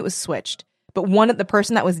dying, or maybe it was switched, but the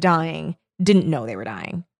person that was dying didn't know they were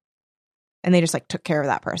dying. And they just like took care of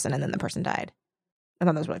that person and then the person died. I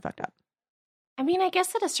thought that was really fucked up. I mean, I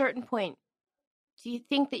guess at a certain point, do you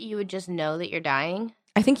think that you would just know that you're dying?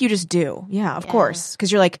 I think you just do. Yeah, of course.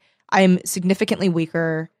 Because you're like, I'm significantly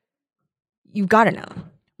weaker. You got to know.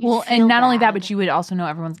 Well, and not only that, but you would also know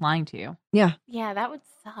everyone's lying to you. Yeah. Yeah, that would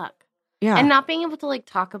suck. Yeah. And not being able to like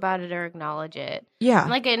talk about it or acknowledge it. Yeah. And,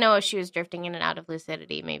 like I know if she was drifting in and out of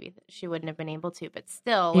lucidity, maybe she wouldn't have been able to, but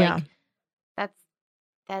still, like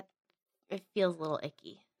it feels a little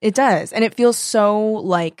icky. It does. And it feels so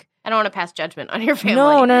like I don't want to pass judgment on your family.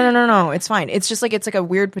 No. It's fine. It's just like it's like a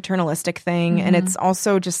weird paternalistic thing, and it's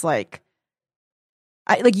also just like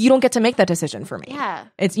you don't get to make that decision for me. Yeah.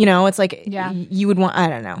 It's it's like you would want. I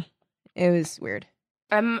don't know. It was weird.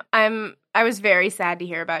 I was very sad to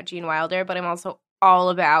hear about Gene Wilder, but I'm also all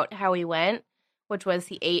about how he went, which was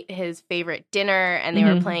he ate his favorite dinner and they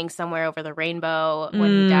were playing Somewhere Over the Rainbow when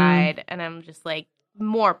he died, and I'm just like,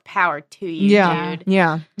 more power to you, dude.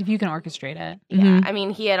 Yeah. If you can orchestrate it. Yeah. I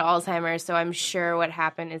mean, he had Alzheimer's, so I'm sure what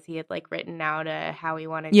happened is he had like written out how he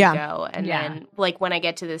wanted to go. And then like when I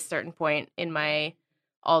get to this certain point in my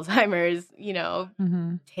Alzheimer's,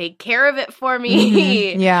 take care of it for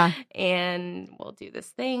me. Yeah. And we'll do this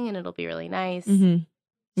thing and it'll be really nice.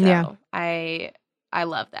 So I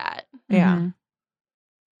love that. Yeah.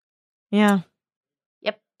 Yeah.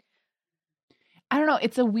 Yep. I don't know.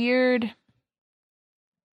 It's a weird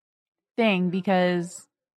thing because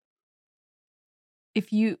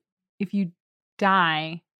if you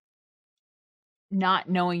die not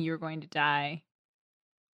knowing you're going to die,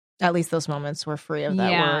 at least those moments were free of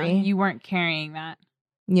that worry. You weren't carrying that.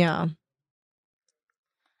 Yeah.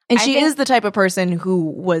 And she is the type of person who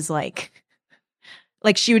was like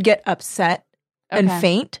she would get upset and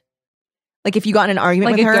faint. Like if you got in an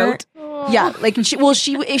argument with her. Goat. Yeah, like she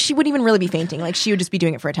wouldn't even really be fainting. Like she would just be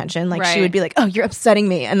doing it for attention. Like she would be like, "Oh, you're upsetting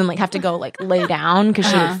me," and then like have to go like lay down because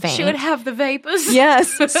she would faint. She would have the vapors.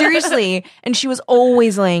 Yes, seriously. And she was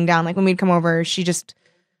always laying down. Like when we'd come over, she just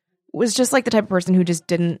was just like the type of person who just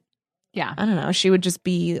didn't. Yeah, I don't know. She would just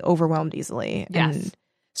be overwhelmed easily. Yes. And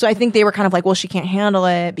so I think they were kind of like, well, she can't handle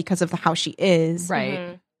it because of how she is. Right.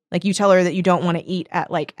 Mm-hmm. Like you tell her that you don't want to eat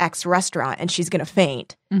at like X restaurant, and she's gonna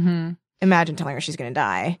faint. Mm-hmm. Imagine telling her she's gonna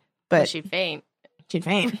die. But she'd faint. She'd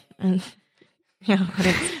faint. And,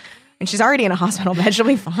 and she's already in a hospital bed. She'll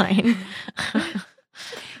be fine.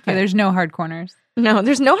 There's no hard corners. No,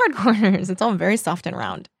 there's no hard corners. It's all very soft and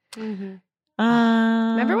round. Mm-hmm.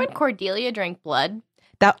 Remember when Cordelia drank blood?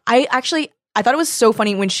 That I thought it was so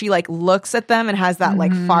funny when she like looks at them and has that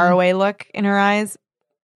like faraway look in her eyes.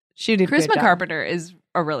 She did. Charisma Carpenter is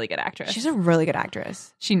a really good actress. She's a really good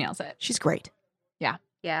actress. She nails it. She's great. Yeah.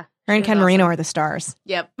 Yeah. Her and Ken Marino are the stars.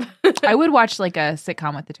 Yep. I would watch like a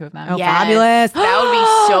sitcom with the two of them. Oh, fabulous. That would be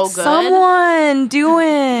so good. Someone do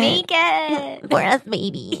it. Make it. We're us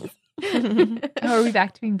babies. Are we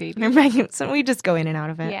back to being babies? So we just go in and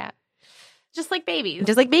out of it. Yeah. Just like babies.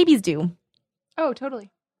 Just like babies do. Oh,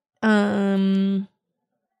 totally. Gun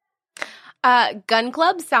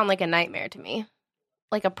clubs sound like a nightmare to me.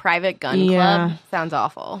 Like a private gun club sounds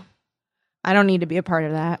awful. I don't need to be a part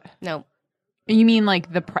of that. Nope. You mean like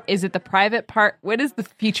is it the private part? What is the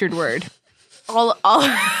featured word? All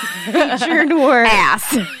featured word.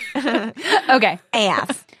 Ass. Okay.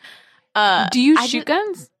 Ass. Do you shoot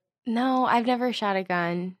guns? No, I've never shot a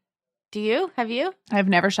gun. Do you? Have you? I've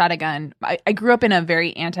never shot a gun. I grew up in a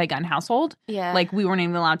very anti-gun household. Yeah. Like we weren't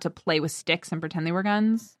even allowed to play with sticks and pretend they were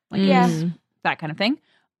guns. Like that kind of thing.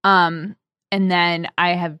 And then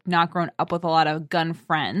I have not grown up with a lot of gun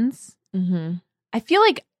friends. Mm-hmm. I feel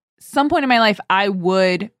like some point in my life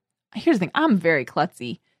here's the thing, I'm very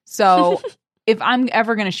klutzy. So if I'm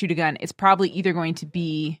ever going to shoot a gun, it's probably either going to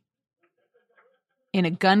be in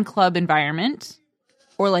a gun club environment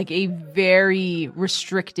or like a very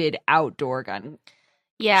restricted outdoor gun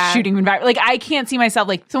shooting environment. Like I can't see myself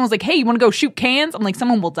like someone's like, hey, you want to go shoot cans? I'm like,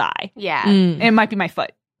 someone will die. Yeah. And it might be my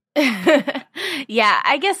foot. Yeah,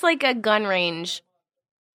 I guess like a gun range,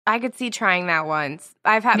 I could see trying that once.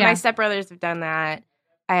 I've had my stepbrothers have done that.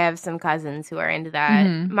 I have some cousins who are into that.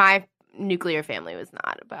 Mm-hmm. My nuclear family was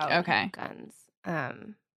not about guns.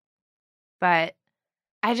 But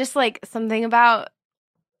I just like something about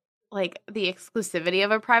like the exclusivity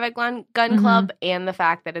of a private gun club and the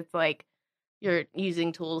fact that it's like you're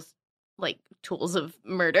using tools of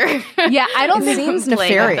murder. Yeah, I don't think it seems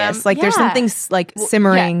nefarious. Like there's something like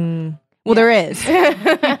simmering. Yeah. Well, there is.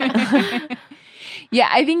 Yeah,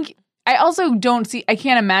 I think I also don't see. I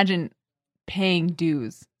can't imagine paying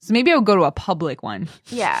dues. So maybe I would go to a public one.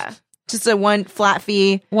 Yeah. Just a one flat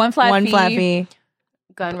fee. One flat fee.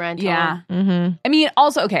 Gun rental. Yeah. Mm-hmm. I mean,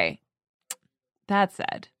 also, okay. That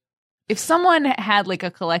said, if someone had like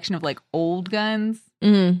a collection of like old guns,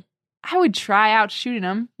 I would try out shooting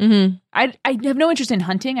them. Mm-hmm. I have no interest in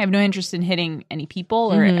hunting. I have no interest in hitting any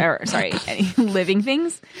people or sorry, any living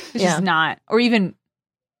things. It's just not, or even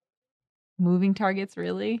moving targets,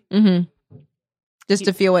 really. Mm-hmm. Just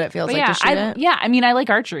to feel what it feels like to shoot it. Yeah, I mean, I like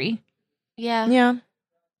archery. Yeah. Yeah.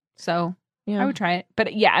 So I would try it.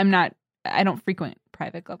 But yeah, I don't frequent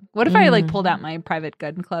private club. What if I like pulled out my private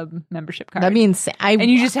gun club membership card? That'd be insane. And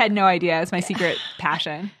you just had no idea. It's my secret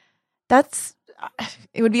passion.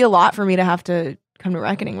 It would be a lot for me to have to come to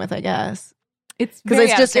reckoning with, I guess. It's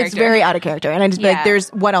because it's very out of character. And I just be like,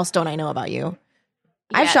 what else don't I know about you?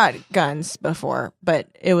 Yeah. I've shot guns before, but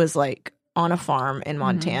it was like on a farm in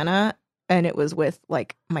Montana. And it was with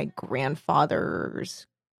like my grandfather's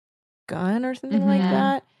gun or something like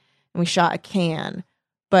that. And we shot a can.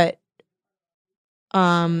 But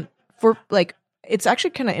for like, it's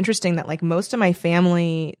actually kind of interesting that like most of my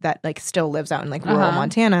family that like still lives out in like rural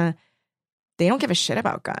Montana, they don't give a shit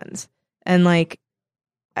about guns. And like,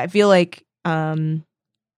 I feel like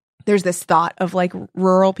there's this thought of like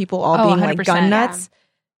rural people all being like gun nuts. Yeah.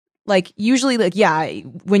 Like usually like,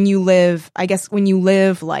 when you live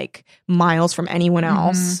like miles from anyone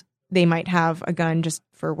else, they might have a gun just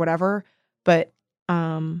for whatever. But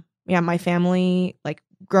my family, like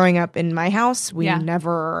growing up in my house, we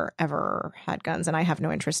never ever had guns, and I have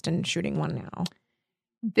no interest in shooting one now.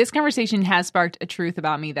 This conversation has sparked a truth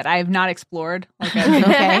about me that I have not explored. Like,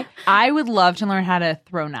 okay, I would love to learn how to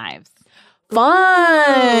throw knives. Fun,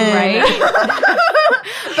 right?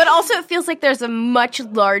 But also, it feels like there's a much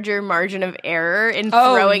larger margin of error in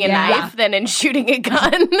throwing a knife than in shooting a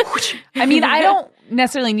gun. I mean, I don't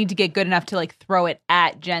necessarily need to get good enough to like throw it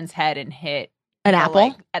at Jen's head and hit an apple,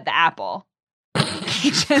 like, at the apple.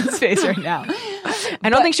 Jen's face right now. I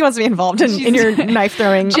don't think she wants to be involved in your knife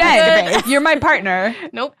throwing. Jen, you're my partner.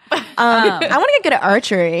 Nope. I want to get good at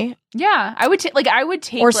archery. Yeah, I would take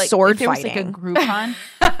or like, sword if there fighting. Was like a Groupon.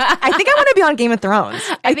 I think I want to be on Game of Thrones.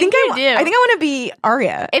 I think I want to be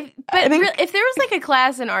Arya. If there was like a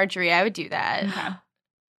class in archery, I would do that. Okay.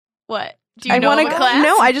 What? Do you know a class?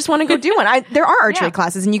 No, I just want to go do one. There are archery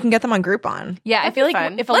classes, and you can get them on Groupon. Yeah, I feel like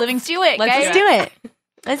fun. If a let's living do it, let's guys. do it.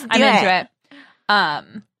 Let's do I'm it. into it.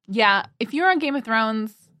 Yeah, if you were on Game of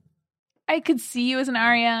Thrones, I could see you as an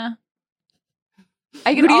Arya.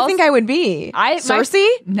 Who do you think I would be?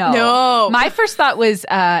 Cersei? No. My first thought was,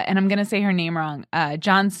 and I'm going to say her name wrong,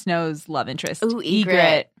 Jon Snow's love interest. Ooh,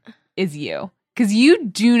 Ygritte. Is you. Because you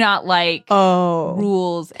do not like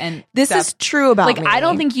rules and this stuff. Is true about me. I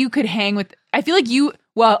don't think you could hang with... I feel like you...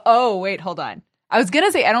 Well, wait, hold on. I was going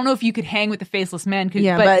to say, I don't know if you could hang with the faceless man,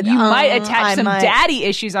 but you might attach daddy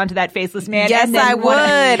issues onto that faceless man. Yes, I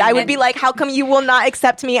would. I would be like, how come you will not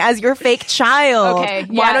accept me as your fake child? Okay,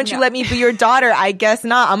 why don't you let me be your daughter? I guess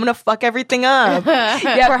not. I'm going to fuck everything up.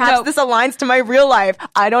 Perhaps this aligns to my real life.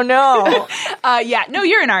 I don't know. No,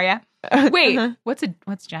 you're an Arya. Wait,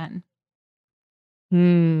 what's Jen? I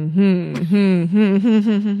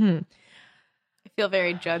feel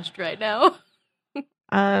very judged right now.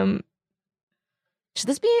 Should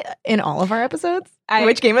this be in all of our episodes?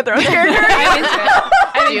 Which Game of Thrones character?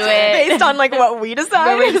 I do it. Based on like what we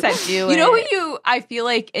decide. You know who I feel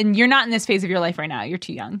like, and you're not in this phase of your life right now. You're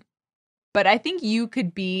too young. But I think you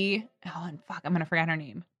could be. Oh, and fuck, I'm gonna forget her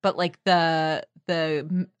name. But like the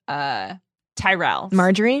Tyrell,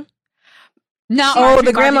 Marjorie. No. Oh,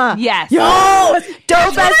 the grandma. Yes.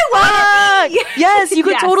 Dope as fuck. Yes, you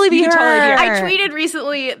could totally be her. I tweeted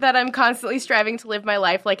recently that I'm constantly striving to live my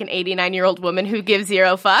life like an 89-year-old woman who gives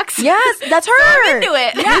zero fucks. Yes, that's her. I'm into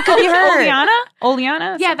it. Yeah, you could be her.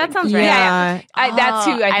 Oleana? Yeah, that sounds right. Yeah. That's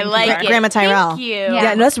who I like it. Grandma Tyrell. Thank you.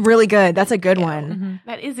 Yeah, no, that's really good. That's a good one. Mm-hmm.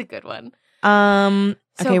 That is a good one.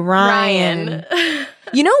 Okay, Ryan.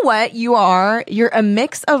 You know what you are? You're a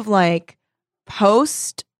mix of like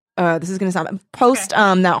this is going to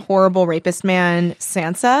sound that horrible rapist man,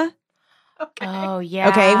 Sansa. Okay. Oh, yeah.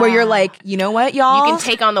 Okay, where you're like, you know what, y'all? You can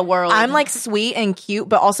take on the world. I'm like sweet and cute,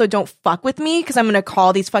 but also don't fuck with me because I'm going to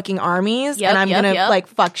call these fucking armies and I'm going to like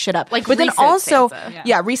fuck shit up. Like, but then also,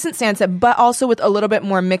 Sansa. Recent Sansa, but also with a little bit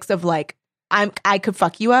more mix of like, I could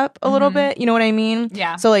fuck you up a little bit. You know what I mean?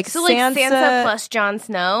 Yeah. So Sansa plus Jon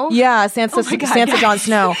Snow. Yeah, Sansa Jon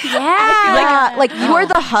Snow. Yeah. Like you are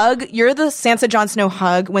the hug. You're the Sansa Jon Snow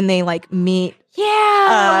hug when they like meet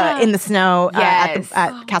in the snow at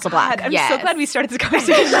Castle Black. God, I'm so glad we started this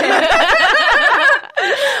conversation.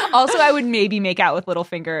 Also, I would maybe make out with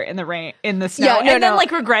Littlefinger in the rain, in the snow, and then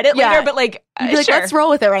like regret it later. But like, you'd be like, let's roll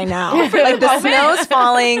with it right now. Like the snow's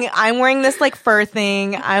falling. I'm wearing this like fur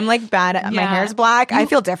thing. I'm like bad. My hair's black. I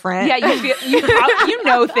feel different. Yeah, you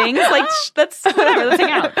know things like that's whatever. Let's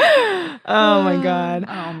hang out. Oh my god.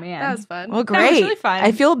 Oh man, That was fun. Well, great. That was really fun.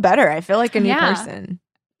 I feel better. I feel like a new person.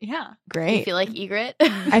 Yeah, great. You feel like Ygritte?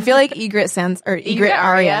 I feel like Ygritte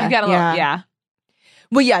Arya. You got a little, yeah.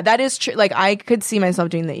 Well, yeah, that is true. Like, I could see myself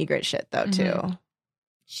doing the Ygritte shit, though, too.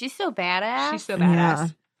 She's so badass. She's so badass. Yeah.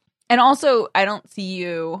 And also, I don't see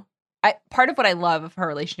you... part of what I love of her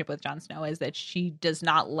relationship with Jon Snow is that she does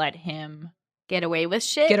not let him... Get away with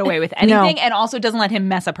shit? Get away with anything, and also doesn't let him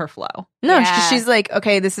mess up her flow. No, she's like,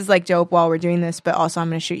 okay, this is like dope while we're doing this, but also I'm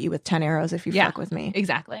going to shoot you with 10 arrows if you fuck with me.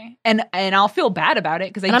 Exactly. And I'll feel bad about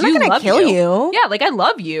it because I'm not gonna kill you. Yeah, like I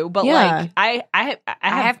love you, but like I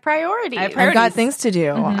have priorities. I've got things to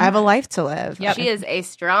do. I have a life to live. Yep. She is a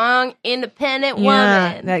strong, independent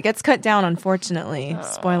woman. That gets cut down, unfortunately.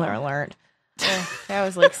 Spoiler alert. That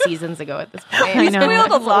was like seasons ago at this point. I know.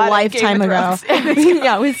 Spoiled a lot. A lifetime ago.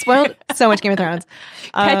 Yeah, we spoiled so much Game of Thrones.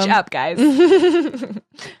 Catch up, guys. If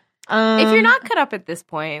you're not cut up at this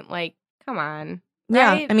point, like, come on.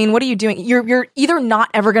 Yeah, right? I mean, what are you doing? You're either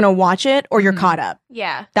not ever going to watch it or you're caught up.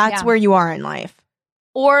 Yeah. That's where you are in life.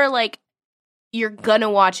 Or like, you're going to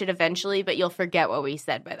watch it eventually, but you'll forget what we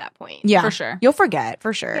said by that point. Yeah. For sure. You'll forget,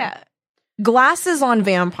 for sure. Yeah. Glasses on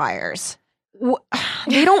vampires.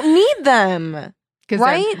 They don't need them.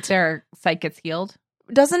 Right? Their sight gets healed.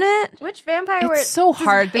 Doesn't it? Which vampire? It's so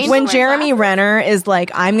hard. When Jeremy Renner is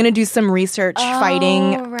like, I'm going to do some research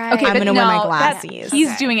fighting. Right. Okay, I'm going to wear my glasses.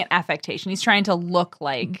 He's doing an affectation. He's trying to look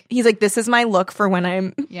like... He's like, this is my look for when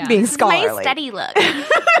I'm being scholarly. My steady look.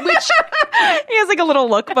 Which he has like a little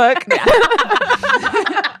lookbook.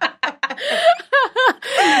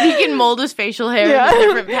 He can mold his facial hair into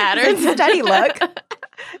different patterns. Steady look.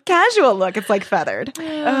 Casual look. It's like feathered.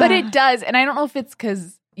 But it does. And I don't know if it's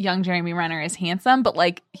because young Jeremy Renner is handsome, but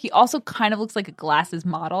like he also kind of looks like a glasses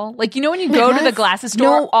model. Like, you know, when you go to the glasses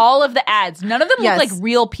store, all of the ads, none of them look like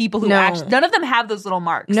real people who actually, none of them have those little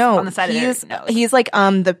marks on the side of their nose. He's like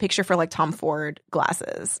the picture for like Tom Ford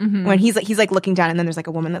glasses. When he's like looking down and then there's like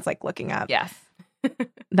a woman that's like looking up. Yes.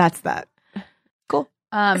 That's that. Cool.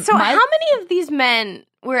 So how many of these men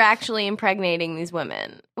were actually impregnating these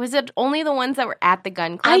women? Was it only the ones that were at the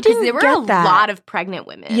gun club? I didn't there were get a that. lot of pregnant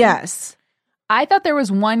women. Yes. I thought there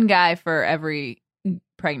was one guy for every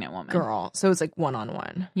pregnant woman. Girl. So it was like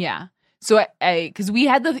one-on-one. Yeah. So because we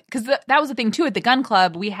had that was the thing too at the gun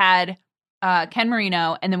club. We had Ken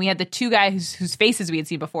Marino, and then we had the two guys whose faces we had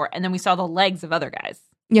seen before, and then we saw the legs of other guys.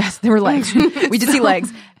 Yes, there were legs. We did see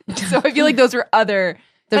legs. So I feel like those were other.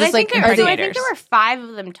 But I think there were 5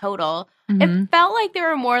 of them total. It felt like there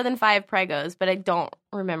were more than 5 pregos, but I don't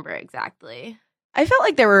remember exactly. I felt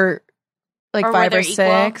like there were like 5 or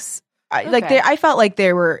 6. I felt like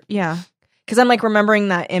there were, because I'm like remembering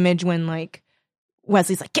that image when like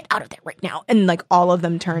Wesley's like, get out of there right now, and like all of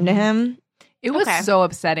them turned to him. It was so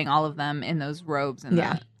upsetting, all of them in those robes and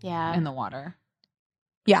in the water.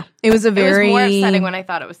 Yeah, it was a very. It was more upsetting when I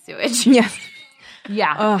thought it was sewage.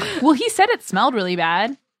 Yeah. Well, he said it smelled really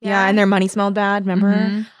bad. Yeah, and their money smelled bad.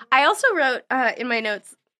 Remember? I also wrote in my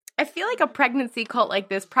notes, I feel like a pregnancy cult like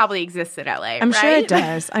this probably exists in LA. I'm sure it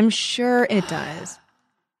does. I'm sure it does.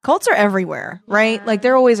 Cults are everywhere, right? Like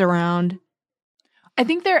they're always around. I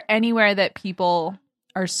think they're anywhere that people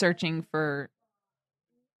are searching for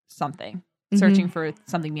something, searching for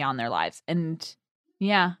something beyond their lives. And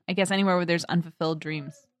yeah, I guess anywhere where there's unfulfilled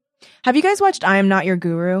dreams. Have you guys watched I Am Not Your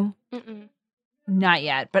Guru? Not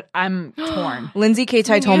yet, but I'm torn. Lindsay K.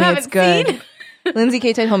 Tai told me it's good. Lindsay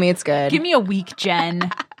K. Tai told me it's good. Give me a week, Jen.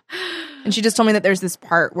 And she just told me that there's this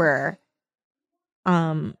part where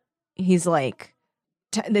he's like,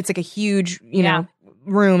 it's like a huge, you know,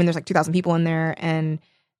 room, and there's like 2,000 people in there, and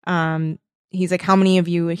he's like, how many of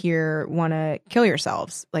you here want to kill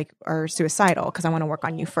yourselves, like, are suicidal, because I want to work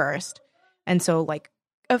on you first. And so like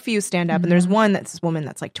a few stand up, and there's one that's this woman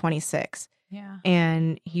that's like 26,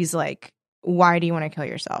 and he's like, why do you want to kill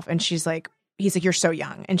yourself? And he's like, you're so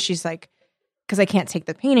young. And she's like, because I can't take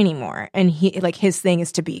the pain anymore. And he, like, his thing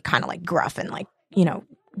is to be kind of like gruff and like, you know,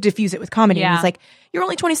 diffuse it with comedy. And he's like, you're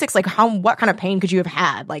only 26. Like, what kind of pain could you have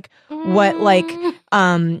had? Like, what, like,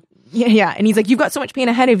 And he's like, you've got so much pain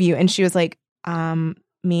ahead of you. And she was like,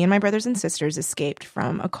 me and my brothers and sisters escaped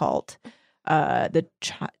from a cult, the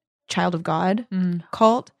Child of God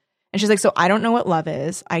cult. And she's like, so I don't know what love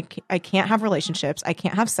is. I can't have relationships. I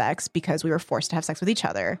can't have sex because we were forced to have sex with each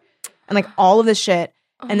other. and like all of this shit.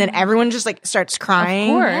 And then everyone just like starts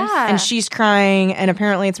crying. Of course. Yeah. And she's crying. And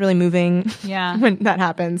apparently it's really moving Yeah. when that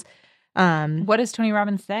happens. What does Tony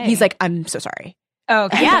Robbins say? He's like, I'm so sorry. oh,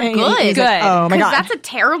 okay. Yeah, He's good. like, Good. oh my God. That's a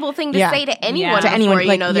terrible thing to Yeah. say to anyone Yeah. before To anyone, you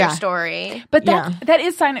like, know their yeah. story. But that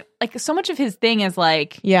is sign of, like, so much of his thing is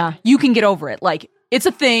like, Yeah. you can get over it. Like, it's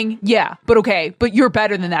a thing, yeah, but okay, but you're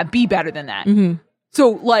better than that. Be better than that. Mm-hmm. So,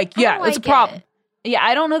 like, yeah, don't it's a like problem. it. Yeah,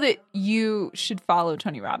 I don't know that you should follow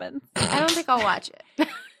Tony Robbins. I don't think I'll watch it.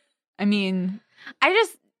 I mean,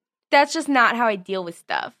 That's just not how I deal with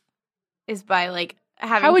stuff. Is by like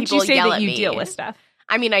having how would people you say yell that at you me. deal with stuff?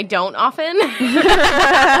 I mean, I don't often.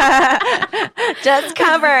 Just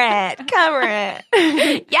cover it. Cover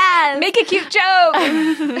it. Yes. Make a cute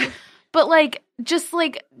joke. But like, just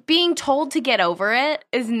like being told to get over it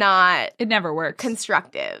is not It never works.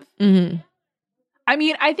 constructive. Mm-hmm. I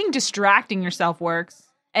mean, I think distracting yourself works.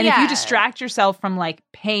 And if Yeah. you distract yourself from like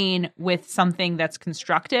pain with something that's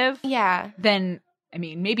constructive, Yeah. then I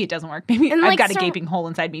mean, maybe it doesn't work. Maybe And, I've like, got a gaping hole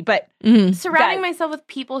inside me, but Mm-hmm. Surrounding That- myself with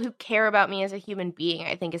people who care about me as a human being,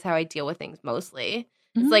 I think, is how I deal with things mostly.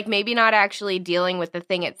 Mhm. It's like maybe not actually dealing with the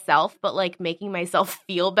thing itself, but like making myself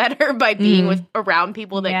feel better by being with around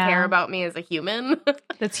people that Yeah. care about me as a human.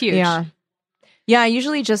 that's huge. Yeah. Yeah, I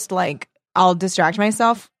usually just like I'll distract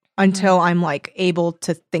myself until I'm like able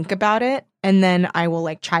to think about it, and then I will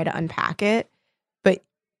like try to unpack it. But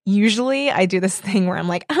usually I do this thing where I'm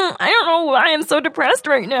like, I don't know why I'm so depressed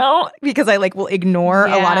right now, because I like will ignore a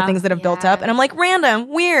lot of Yeah. things that have built Yeah. up, and I'm like random,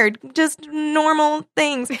 weird, just normal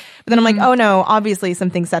things. But then I'm like, oh no, obviously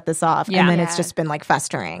something set this off, Yeah. and then it's Yeah. just been like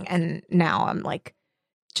festering, and now I'm like,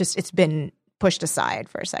 just it's been pushed aside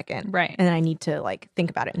for a second, Right. and then I need to like think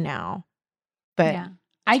about it now. But yeah.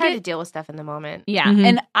 I I try get to deal with stuff in the moment. Yeah. Mhm.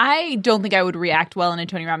 And I don't think I would react well in a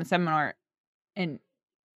Tony Robbins seminar. And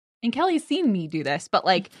Kelly's seen me do this, but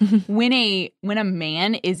like when a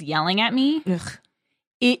man is yelling at me, Ugh.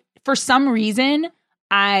 it for some reason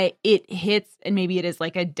it hits, and maybe it is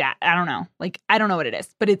like I don't know. Like I don't know what it is,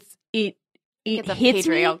 but it It's a hits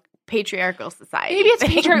me. patriarchal society. Maybe it's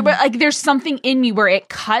patriarchal, but like there's something in me where it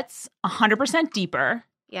cuts 100% deeper.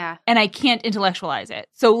 Yeah. And I can't intellectualize it.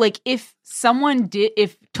 So like if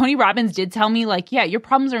Tony Robbins did tell me like, yeah, your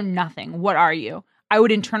problems are nothing, what are you? I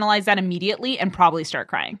would internalize that immediately and probably start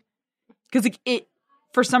crying. Because it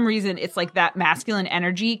for some reason, it's like that masculine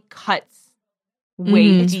energy cuts way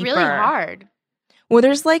Mhm. It's deeper. really hard. Well,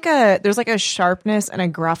 there's like a sharpness and a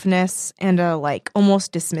gruffness and a like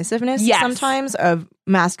almost dismissiveness Yes. sometimes of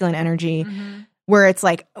masculine energy, Mhm. where it's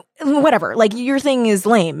like whatever, like your thing is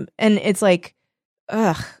lame, and it's like,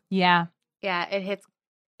 ugh. Yeah. Yeah, it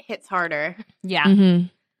hits harder. Yeah. Mm-hmm.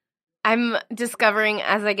 I'm discovering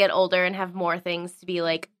as I get older and have more things to be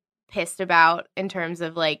like pissed about in terms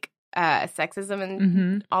of like sexism and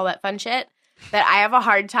Mm-hmm. all that fun shit, that I have a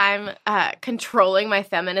hard time controlling my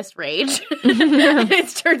feminist rage. And it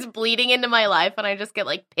starts bleeding into my life, and I just get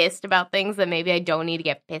like pissed about things that maybe I don't need to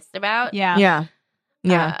get pissed about. Yeah. Yeah,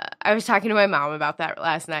 yeah. I was talking to my mom about that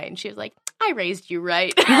last night, and she was like, I raised you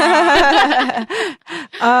right.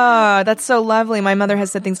 Oh, that's so lovely. My mother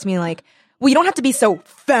has said things to me like, well, you don't have to be so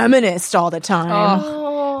feminist all the time.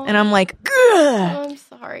 Oh, And I'm like, ugh. I'm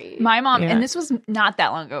sorry. My mom, Yeah. and this was not that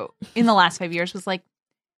long ago, in the last 5 years, was like,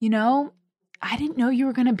 you know, I didn't know you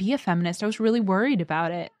were going to be a feminist. I was really worried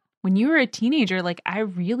about it. When you were a teenager, like, I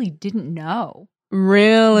really didn't know.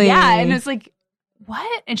 Really? Yeah. And it's like,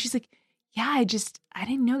 what? And she's like, yeah, I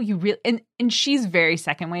didn't know you really, and she's very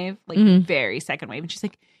second wave, like Mhm. very second wave. And she's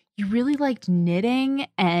like, you really liked knitting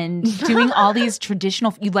and doing all these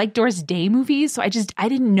traditional, you like Doris Day movies. So I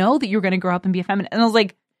didn't know that you were going to grow up and be a feminist. And I was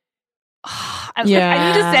like, I was like, I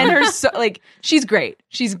need to Yeah. send her so, like, she's great.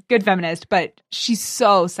 She's a good feminist, but she's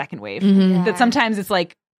so second wave Mhm. Yeah. that sometimes it's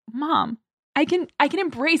like, Mom, I can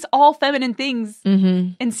embrace all feminine things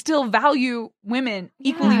Mm-hmm. and still value women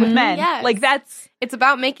equally with Yeah. men. Yes. Like that's It's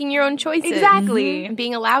about making your own choices. exactly. And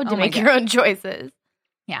being allowed to Oh my make God. your own choices.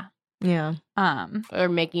 Yeah. Or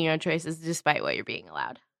making your own choices despite what you're being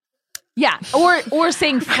allowed. Yeah. Or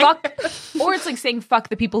saying fuck, or it's like saying fuck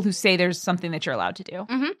the people who say there's something that you're allowed to do.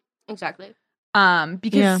 Exactly.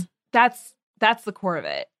 Because Yeah. that's the core of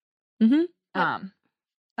it. Mm-hmm.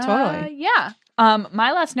 Totally. Yeah.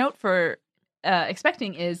 My last note for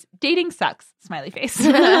expecting is dating sucks. Smiley face.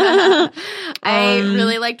 I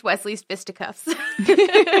really liked Wesley's fisticuffs.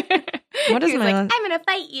 What is He was my like, last- I'm gonna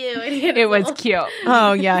fight you. And he had It his was little- cute.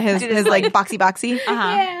 Oh yeah, his like boxy. Uh-huh.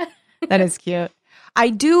 Yeah. That is cute. I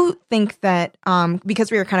do think that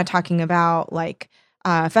because we were kind of talking about like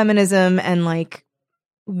feminism and like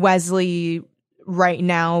Wesley right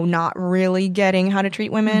now not really getting how to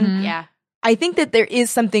treat women. Mhm. Yeah. I think that there is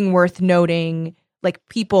something worth noting, like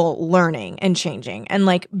people learning and changing and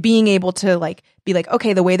like being able to like be like,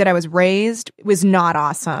 okay, the way that I was raised was not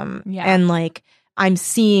awesome. Yeah. And like I'm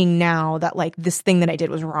seeing now that like this thing that I did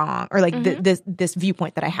was wrong, or like this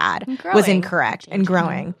viewpoint that I had was incorrect, and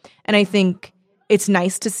growing. And I think it's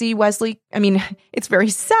nice to see Wesley. I mean, it's very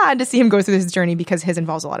sad to see him go through this journey because his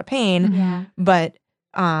involves a lot of pain. Yeah. But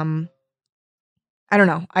I don't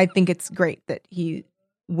know. I think it's great that he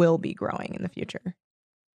will be growing in the future.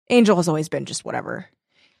 Angel has always been just whatever.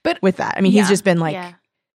 But with that, I mean, he's just been like,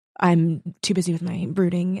 I'm too busy with my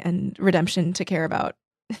brooding and redemption to care about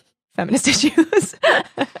feminist issues.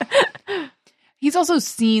 He's also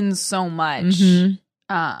seen so much in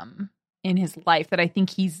his life that I think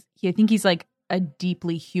he's like a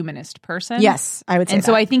deeply humanist person. Yes, I would say and that.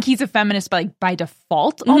 So I think he's a feminist by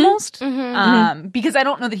default almost. Because I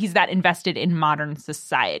don't know that he's that invested in modern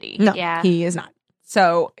society. No, he is not.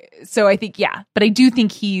 So I think, but I do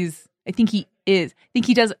think he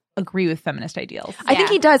does agree with feminist ideals. I think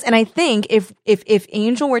he does. And I think if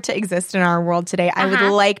Angel were to exist in our world today, I would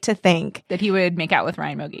like to think that he would make out with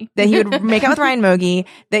Ryan Mogi. That he would make out with Ryan Mogi,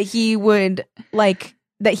 that he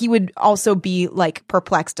would also be like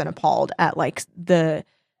perplexed and appalled at like the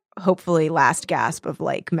hopefully last gasp of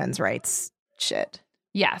like men's rights shit.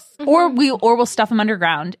 Yes. Or we'll stuff him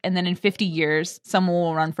underground, and then in 50 years someone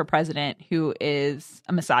will run for president who is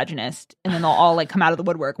a misogynist, and then they'll all like come out of the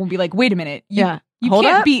woodwork and we'll be like, wait a minute. You Hold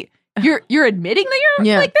can't up. you're admitting that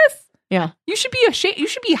you're like this? Yeah. You should be ashamed. You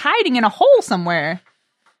should be hiding in a hole somewhere.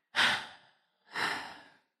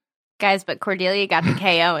 Guys, but Cordelia got the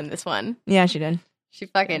KO in this one. Yeah, she did. She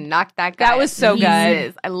fucking knocked that guy. That was so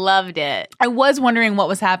good. I loved it. I was wondering what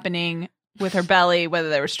was happening with her belly, whether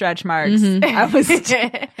there were stretch marks. I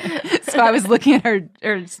was looking at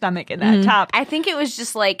her stomach and that top. I think it was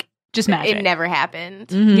just magic. It never happened.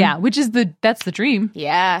 Yeah, that's the dream.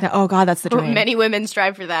 Yeah. Oh God, that's the dream. Many women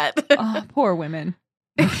strive for that. Oh, poor women.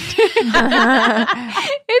 It's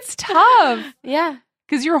tough. Yeah.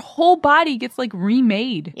 Because your whole body gets like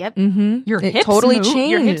remade. Yep. Your hips totally move.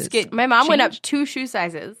 changed. Your hips get My mom went up changed. 2 shoe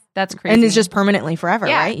sizes. That's crazy. And it's just permanently forever,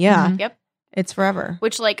 right? Yeah. Yep. It's forever.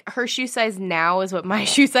 Which, like, her shoe size now is what my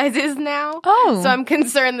shoe size is now. Oh. So I'm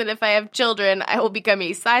concerned that if I have children, I will become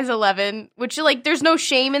a size 11, which, like, there's no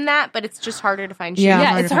shame in that, but it's just harder to find shoes.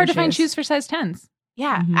 Yeah, it's hard to find shoes for size 10s.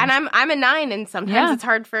 Yeah. And I'm a 9, and sometimes it's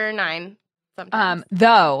hard for a 9. Sometimes.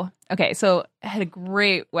 Though, okay, so I had a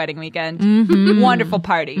great wedding weekend. Wonderful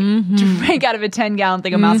party. Drank out of a 10-gallon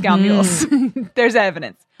thing of Moscow mules. There's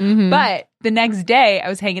evidence. But the next day, I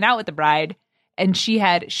was hanging out with the bride, and she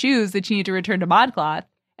had shoes that she needed to return to ModCloth,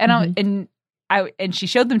 and she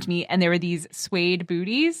showed them to me, and there were these suede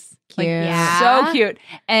booties. Cute. So cute.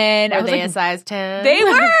 And Were I was they like, a size 10? they were.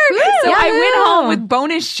 So I went home with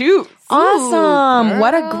bonus shoes. Awesome.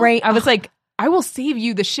 What a great. I was like, I will save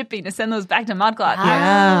you the shipping to send those back to ModCloth.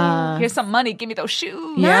 Yeah. Here's some money. Give me those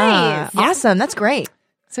shoes. Yeah. Awesome. That's great.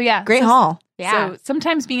 So yeah. Great haul. Yeah. So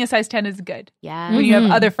sometimes being a size 10 is good. Yeah. When you have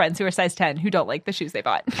other friends who are size 10 who don't like the shoes they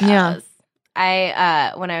bought. Yeah.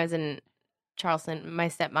 I when I was in Charleston, my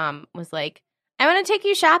stepmom was like, I want to take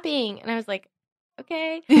you shopping. And I was like,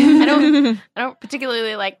 okay. I don't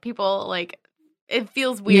particularly like people, like, it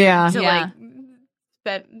feels weird to like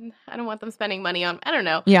spend, I don't want them spending money on, I don't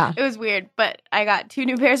know. Yeah. It was weird, but I got 2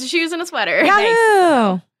 new pairs of shoes and a sweater.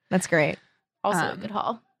 Yahoo! That's great. Also a good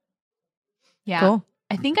haul. Yeah. Cool.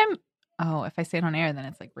 I think if I say it on air, then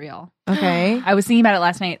it's like real. Okay. I was thinking about it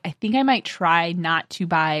last night. I think I might try not to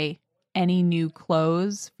buy any new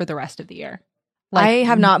clothes for the rest of the year. I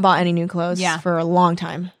have not bought any new clothes for a long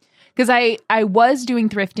time. Because I was doing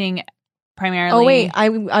thrifting primarily. Oh, wait. I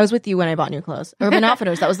was with you when I bought new clothes. Urban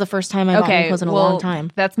Outfitters. That was the first time I bought new clothes in a long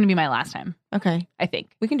time. That's going to be my last time. Okay. I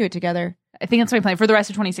think. We can do it together. I think that's my plan for the rest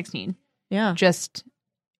of 2016. Yeah. Just,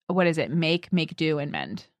 what is it? Make do, and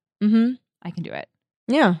mend. I can do it.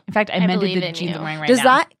 Yeah. In fact, I mended the jeans I'm wearing right now. Does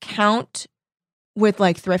that count with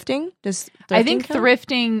like thrifting? I think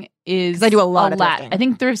thrifting is... Because I do a lot of thrifting. I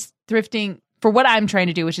think thrifting, for what I'm trying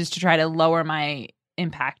to do, which is to try to lower my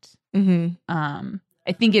impact,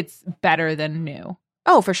 I think it's better than new.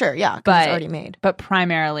 Oh, for sure. Yeah, because it's already made. But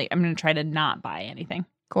primarily, I'm going to try to not buy anything.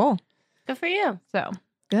 Cool. Good for you. So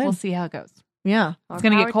good. We'll see how it goes. Yeah. It's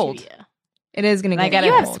going to get cold. It is going to get cold.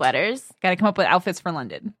 You cold. have sweaters. Got to come up with outfits for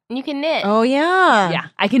London. And you can knit. Oh, yeah. Yeah,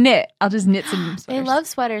 I can knit. I'll just knit some sweaters. They love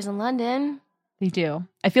sweaters in London. They do.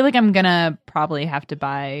 I feel like I'm going to probably have to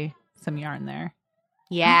buy some yarn there.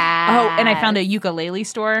 Yeah. Oh, and I found a ukulele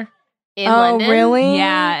store. In London? Really?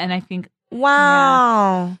 Yeah, and I think...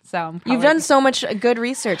 Wow. Yeah. So you've done so much good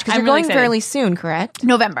research because you're really going excited. fairly soon, correct?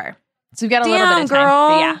 November. So we've got a little bit of time. Girl.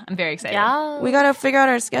 But yeah, I'm very excited. Yeah. We got to figure out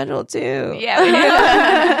our schedule too. Yeah, we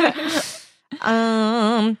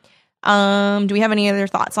do. Do we have any other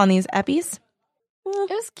thoughts on these epis? It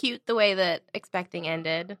was cute the way that Expecting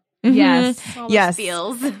ended. Yes. All those Yes.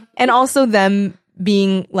 feels. And also them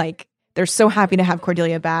being like, they're so happy to have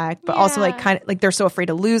Cordelia back, but also like kind of like they're so afraid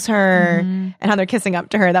to lose her, and how they're kissing up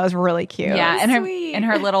to her. That was really cute. Yeah, Sweet. and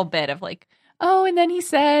her little bit of like, oh, and then he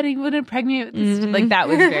said he wouldn't impregnate with this. Like that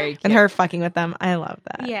was very cute. And her fucking with them. I love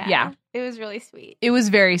that. Yeah. It was really sweet. It was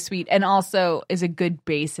very sweet, and also is a good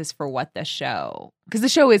basis for what the show, because the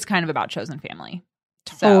show is kind of about chosen family.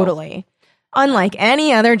 So, Totally. Unlike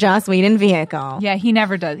any other Joss Whedon vehicle. yeah, he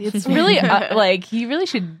never does. It's really like he really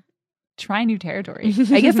should try new territory.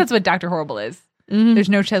 I guess that's what Dr. Horrible is. Mhm. There's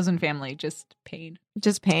no chosen family, just pain.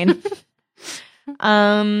 Just pain.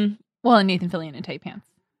 Well, and Nathan Fillion in tight pants.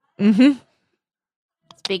 Mm-hmm.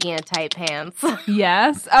 Speaking of tight pants.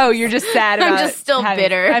 Yes. Oh, you're just sad I'm about just still having-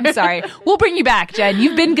 bitter. I'm sorry. We'll bring you back, Jen.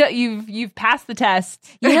 You've been good. You've passed the test.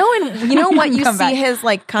 You know, and you know what you Come see back. his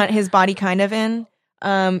like his body kind of in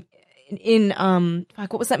fuck,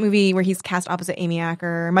 what was that movie where he's cast opposite Amy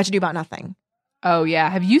Acker? Much Ado About Nothing. Oh yeah.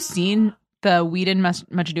 Have you seen the Whedon Much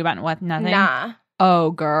Ado About Nothing? Nah.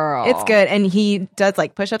 Oh girl, It's good, and he does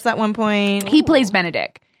like push-ups at one point. He plays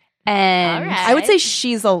Benedict, and All right. I would say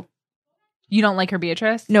she's you don't like her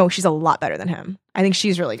Beatrice? she's a lot better than him. I think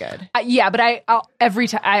she's really good. Yeah, but every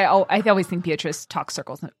time I always think Beatrice talks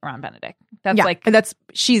circles around Benedict. That's Yeah, like and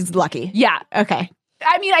she's lucky. yeah. Okay.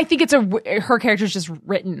 I mean, I think her character's just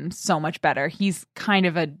written so much better. He's kind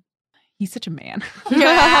of he's such a man.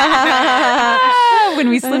 When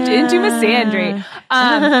we slipped into Misandry.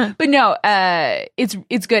 But no,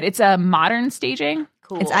 it's good. It's a modern staging.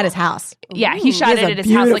 Cool. It's at his house, Yeah, he shot He it has a at his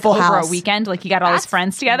house like beautiful over house. a weekend. Like he got all his That's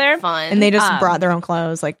friends together. Fun. and they just brought their own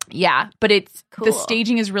clothes. Like, Yeah, but it's Cool. the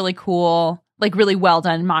staging is really cool, like really well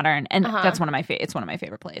done, modern, and Uh-huh. that's one of my it's one of my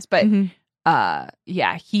favorite plays. But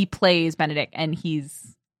yeah, he plays Benedict, and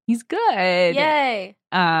he's good. Yay.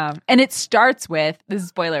 And it starts with this is a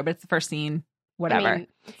spoiler, but it's the first scene. Whatever. I mean,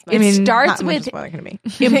 it's It my- starts not much with- spoiler can be.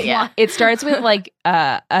 Yeah. It starts with like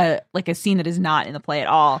a scene that is not in the play at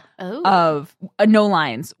all Oh. of no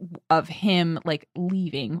lines of him like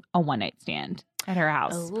leaving a one night stand at her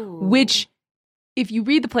house, Oh. which if you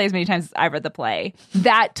read the play as many times as I've read the play,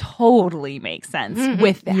 that totally makes sense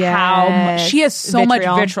with how Yes. she has so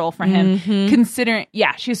Vitriol. much vitriol for him, Mhm. considering,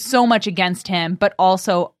 she has so much against him, but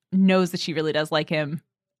also knows that she really does like him.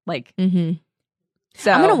 Like, Mm-hmm.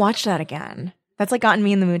 so I'm gonna watch that again. That's like gotten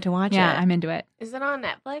me in the mood to watch yeah, it. I'm into it. Is it on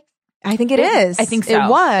Netflix? I think it is. I think so. It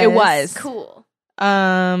was. It was. Cool.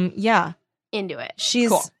 Yeah. Into it. She's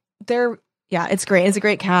Cool. there. Yeah, it's great. It's a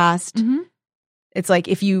great cast. Mhm. It's like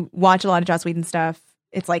if you watch a lot of Joss Whedon stuff,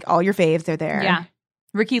 it's like all your faves are there. Yeah.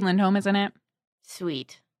 Ricky Lindholm is in it.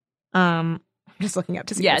 Sweet. I'm just looking up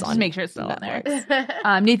to see. Yeah, what's just on make sure it's still on there.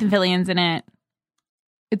 Netflix. Nathan Fillion's in it.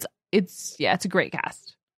 It's a great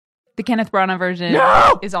cast. The Kenneth Branagh version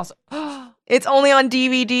is also. It's only on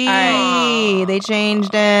DVD. All right. They changed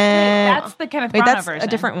it. That's the Kenneth Wait, Branagh that's version.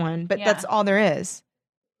 a different one, but Yeah. that's all there is.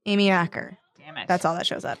 Amy Acker. Damn it. That's all that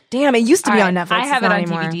shows up. Damn, it used to be All on right, Netflix. I have It's it not on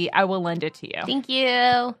anymore. DVD. I will lend it to you. Thank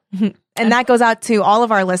you. And that goes out to all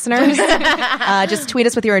of our listeners. Just tweet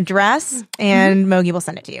us with your address, and Mogi will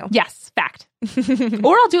send it to you. Yes, fact.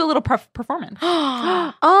 Or I'll do a little performance.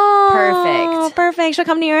 Oh, perfect. She'll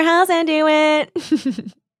come to your house and do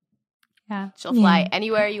it. Yeah. She'll fly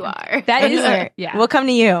anywhere you are. That is Anywhere. yeah. We'll come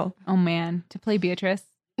to you. Oh man, to play Beatrice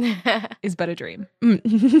is but a dream.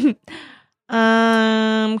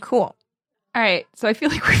 Cool. All right, so I feel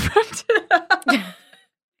like we've wrapped it up. I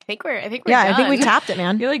think we're I think we done. tapped it, I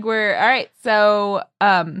man. feel like we're all right. So,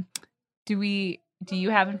 do you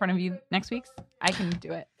have in front of you next week's? I can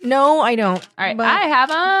do it. No, I don't. All right, But- I have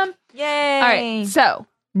them. Yay. All right, so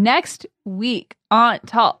next week on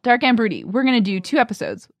Dark and Broody, we're gonna do 2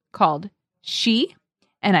 episodes called She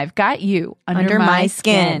and I've Got You Under My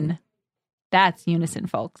Skin. That's unison,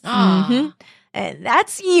 folks. Mhm. And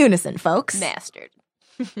that's unison, folks. Mastered.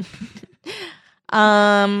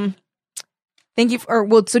 Thank you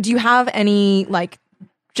so do you have any like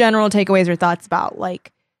general takeaways or thoughts about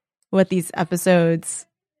like what these episodes?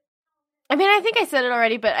 I mean, I think I said it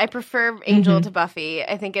already, but I prefer Angel to Buffy.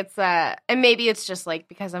 I think it's and maybe it's just like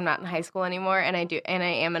because I'm not in high school anymore, and I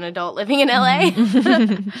am an adult living in LA.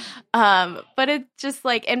 But it's just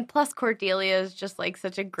like, and plus Cordelia is just like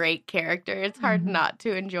such a great character. It's hard not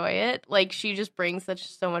to enjoy it. Like she just brings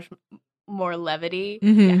so much more levity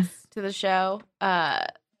to the show.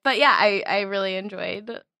 But yeah, I really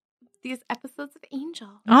enjoyed these episodes of Angel.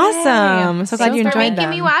 Awesome. So glad you Start enjoyed making them.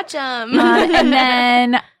 me watch them. And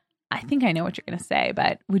then I think I know what you're going to say,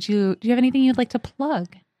 but do you have anything you'd like to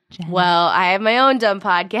plug, Jen? Well, I have my own dumb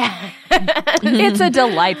podcast. It's a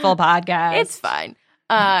delightful podcast. It's fine.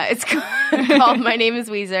 It's called My Name is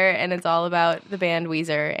Weezer, and it's all about the band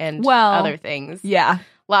Weezer and other things. Yeah.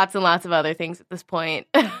 Lots and lots of other things at this point.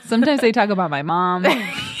 Sometimes they talk about my mom.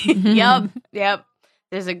 Yep.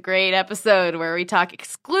 There's a great episode where we talk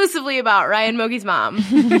exclusively about Ryan Mogi's mom.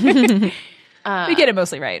 We get it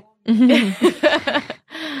mostly right.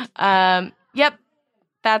 Yep.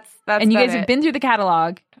 That's and you guys have been through the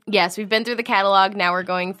catalog. Yes, we've been through the catalog. Now we're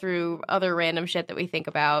going through other random shit that we think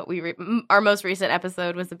about. Our most recent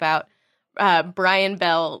episode was about Brian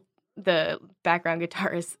Bell, the background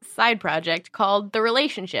guitarist side project called The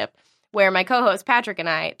Relationship, where my co-host Patrick and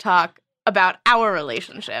I talk about our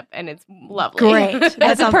relationship, and it's lovely. Great.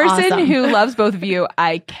 As a person who loves both of you,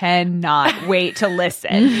 I cannot wait to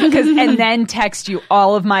listen and then text you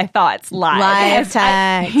all of my thoughts live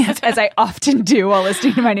text. As I often do while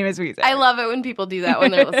listening to My Name is Weezer. I love it when people do that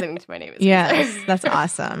when they're listening to My Name is Weezer. Yes, that's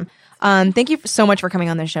awesome. Thank you so much for coming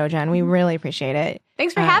on the show, Jen. We really appreciate it.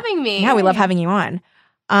 Thanks for having me. Yeah, we love having you on.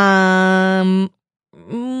 I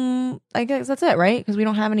guess that's it, right? Because we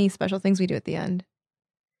don't have any special things we do at the end.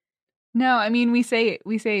 No, I mean we say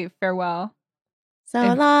farewell.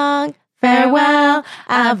 So long, farewell,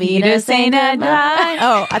 auf Wiedersehen, goodbye.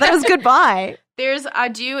 Oh, I thought it was goodbye. There's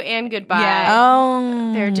adieu and goodbye. Yeah.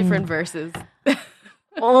 Oh, they're different verses.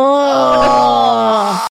 Oh.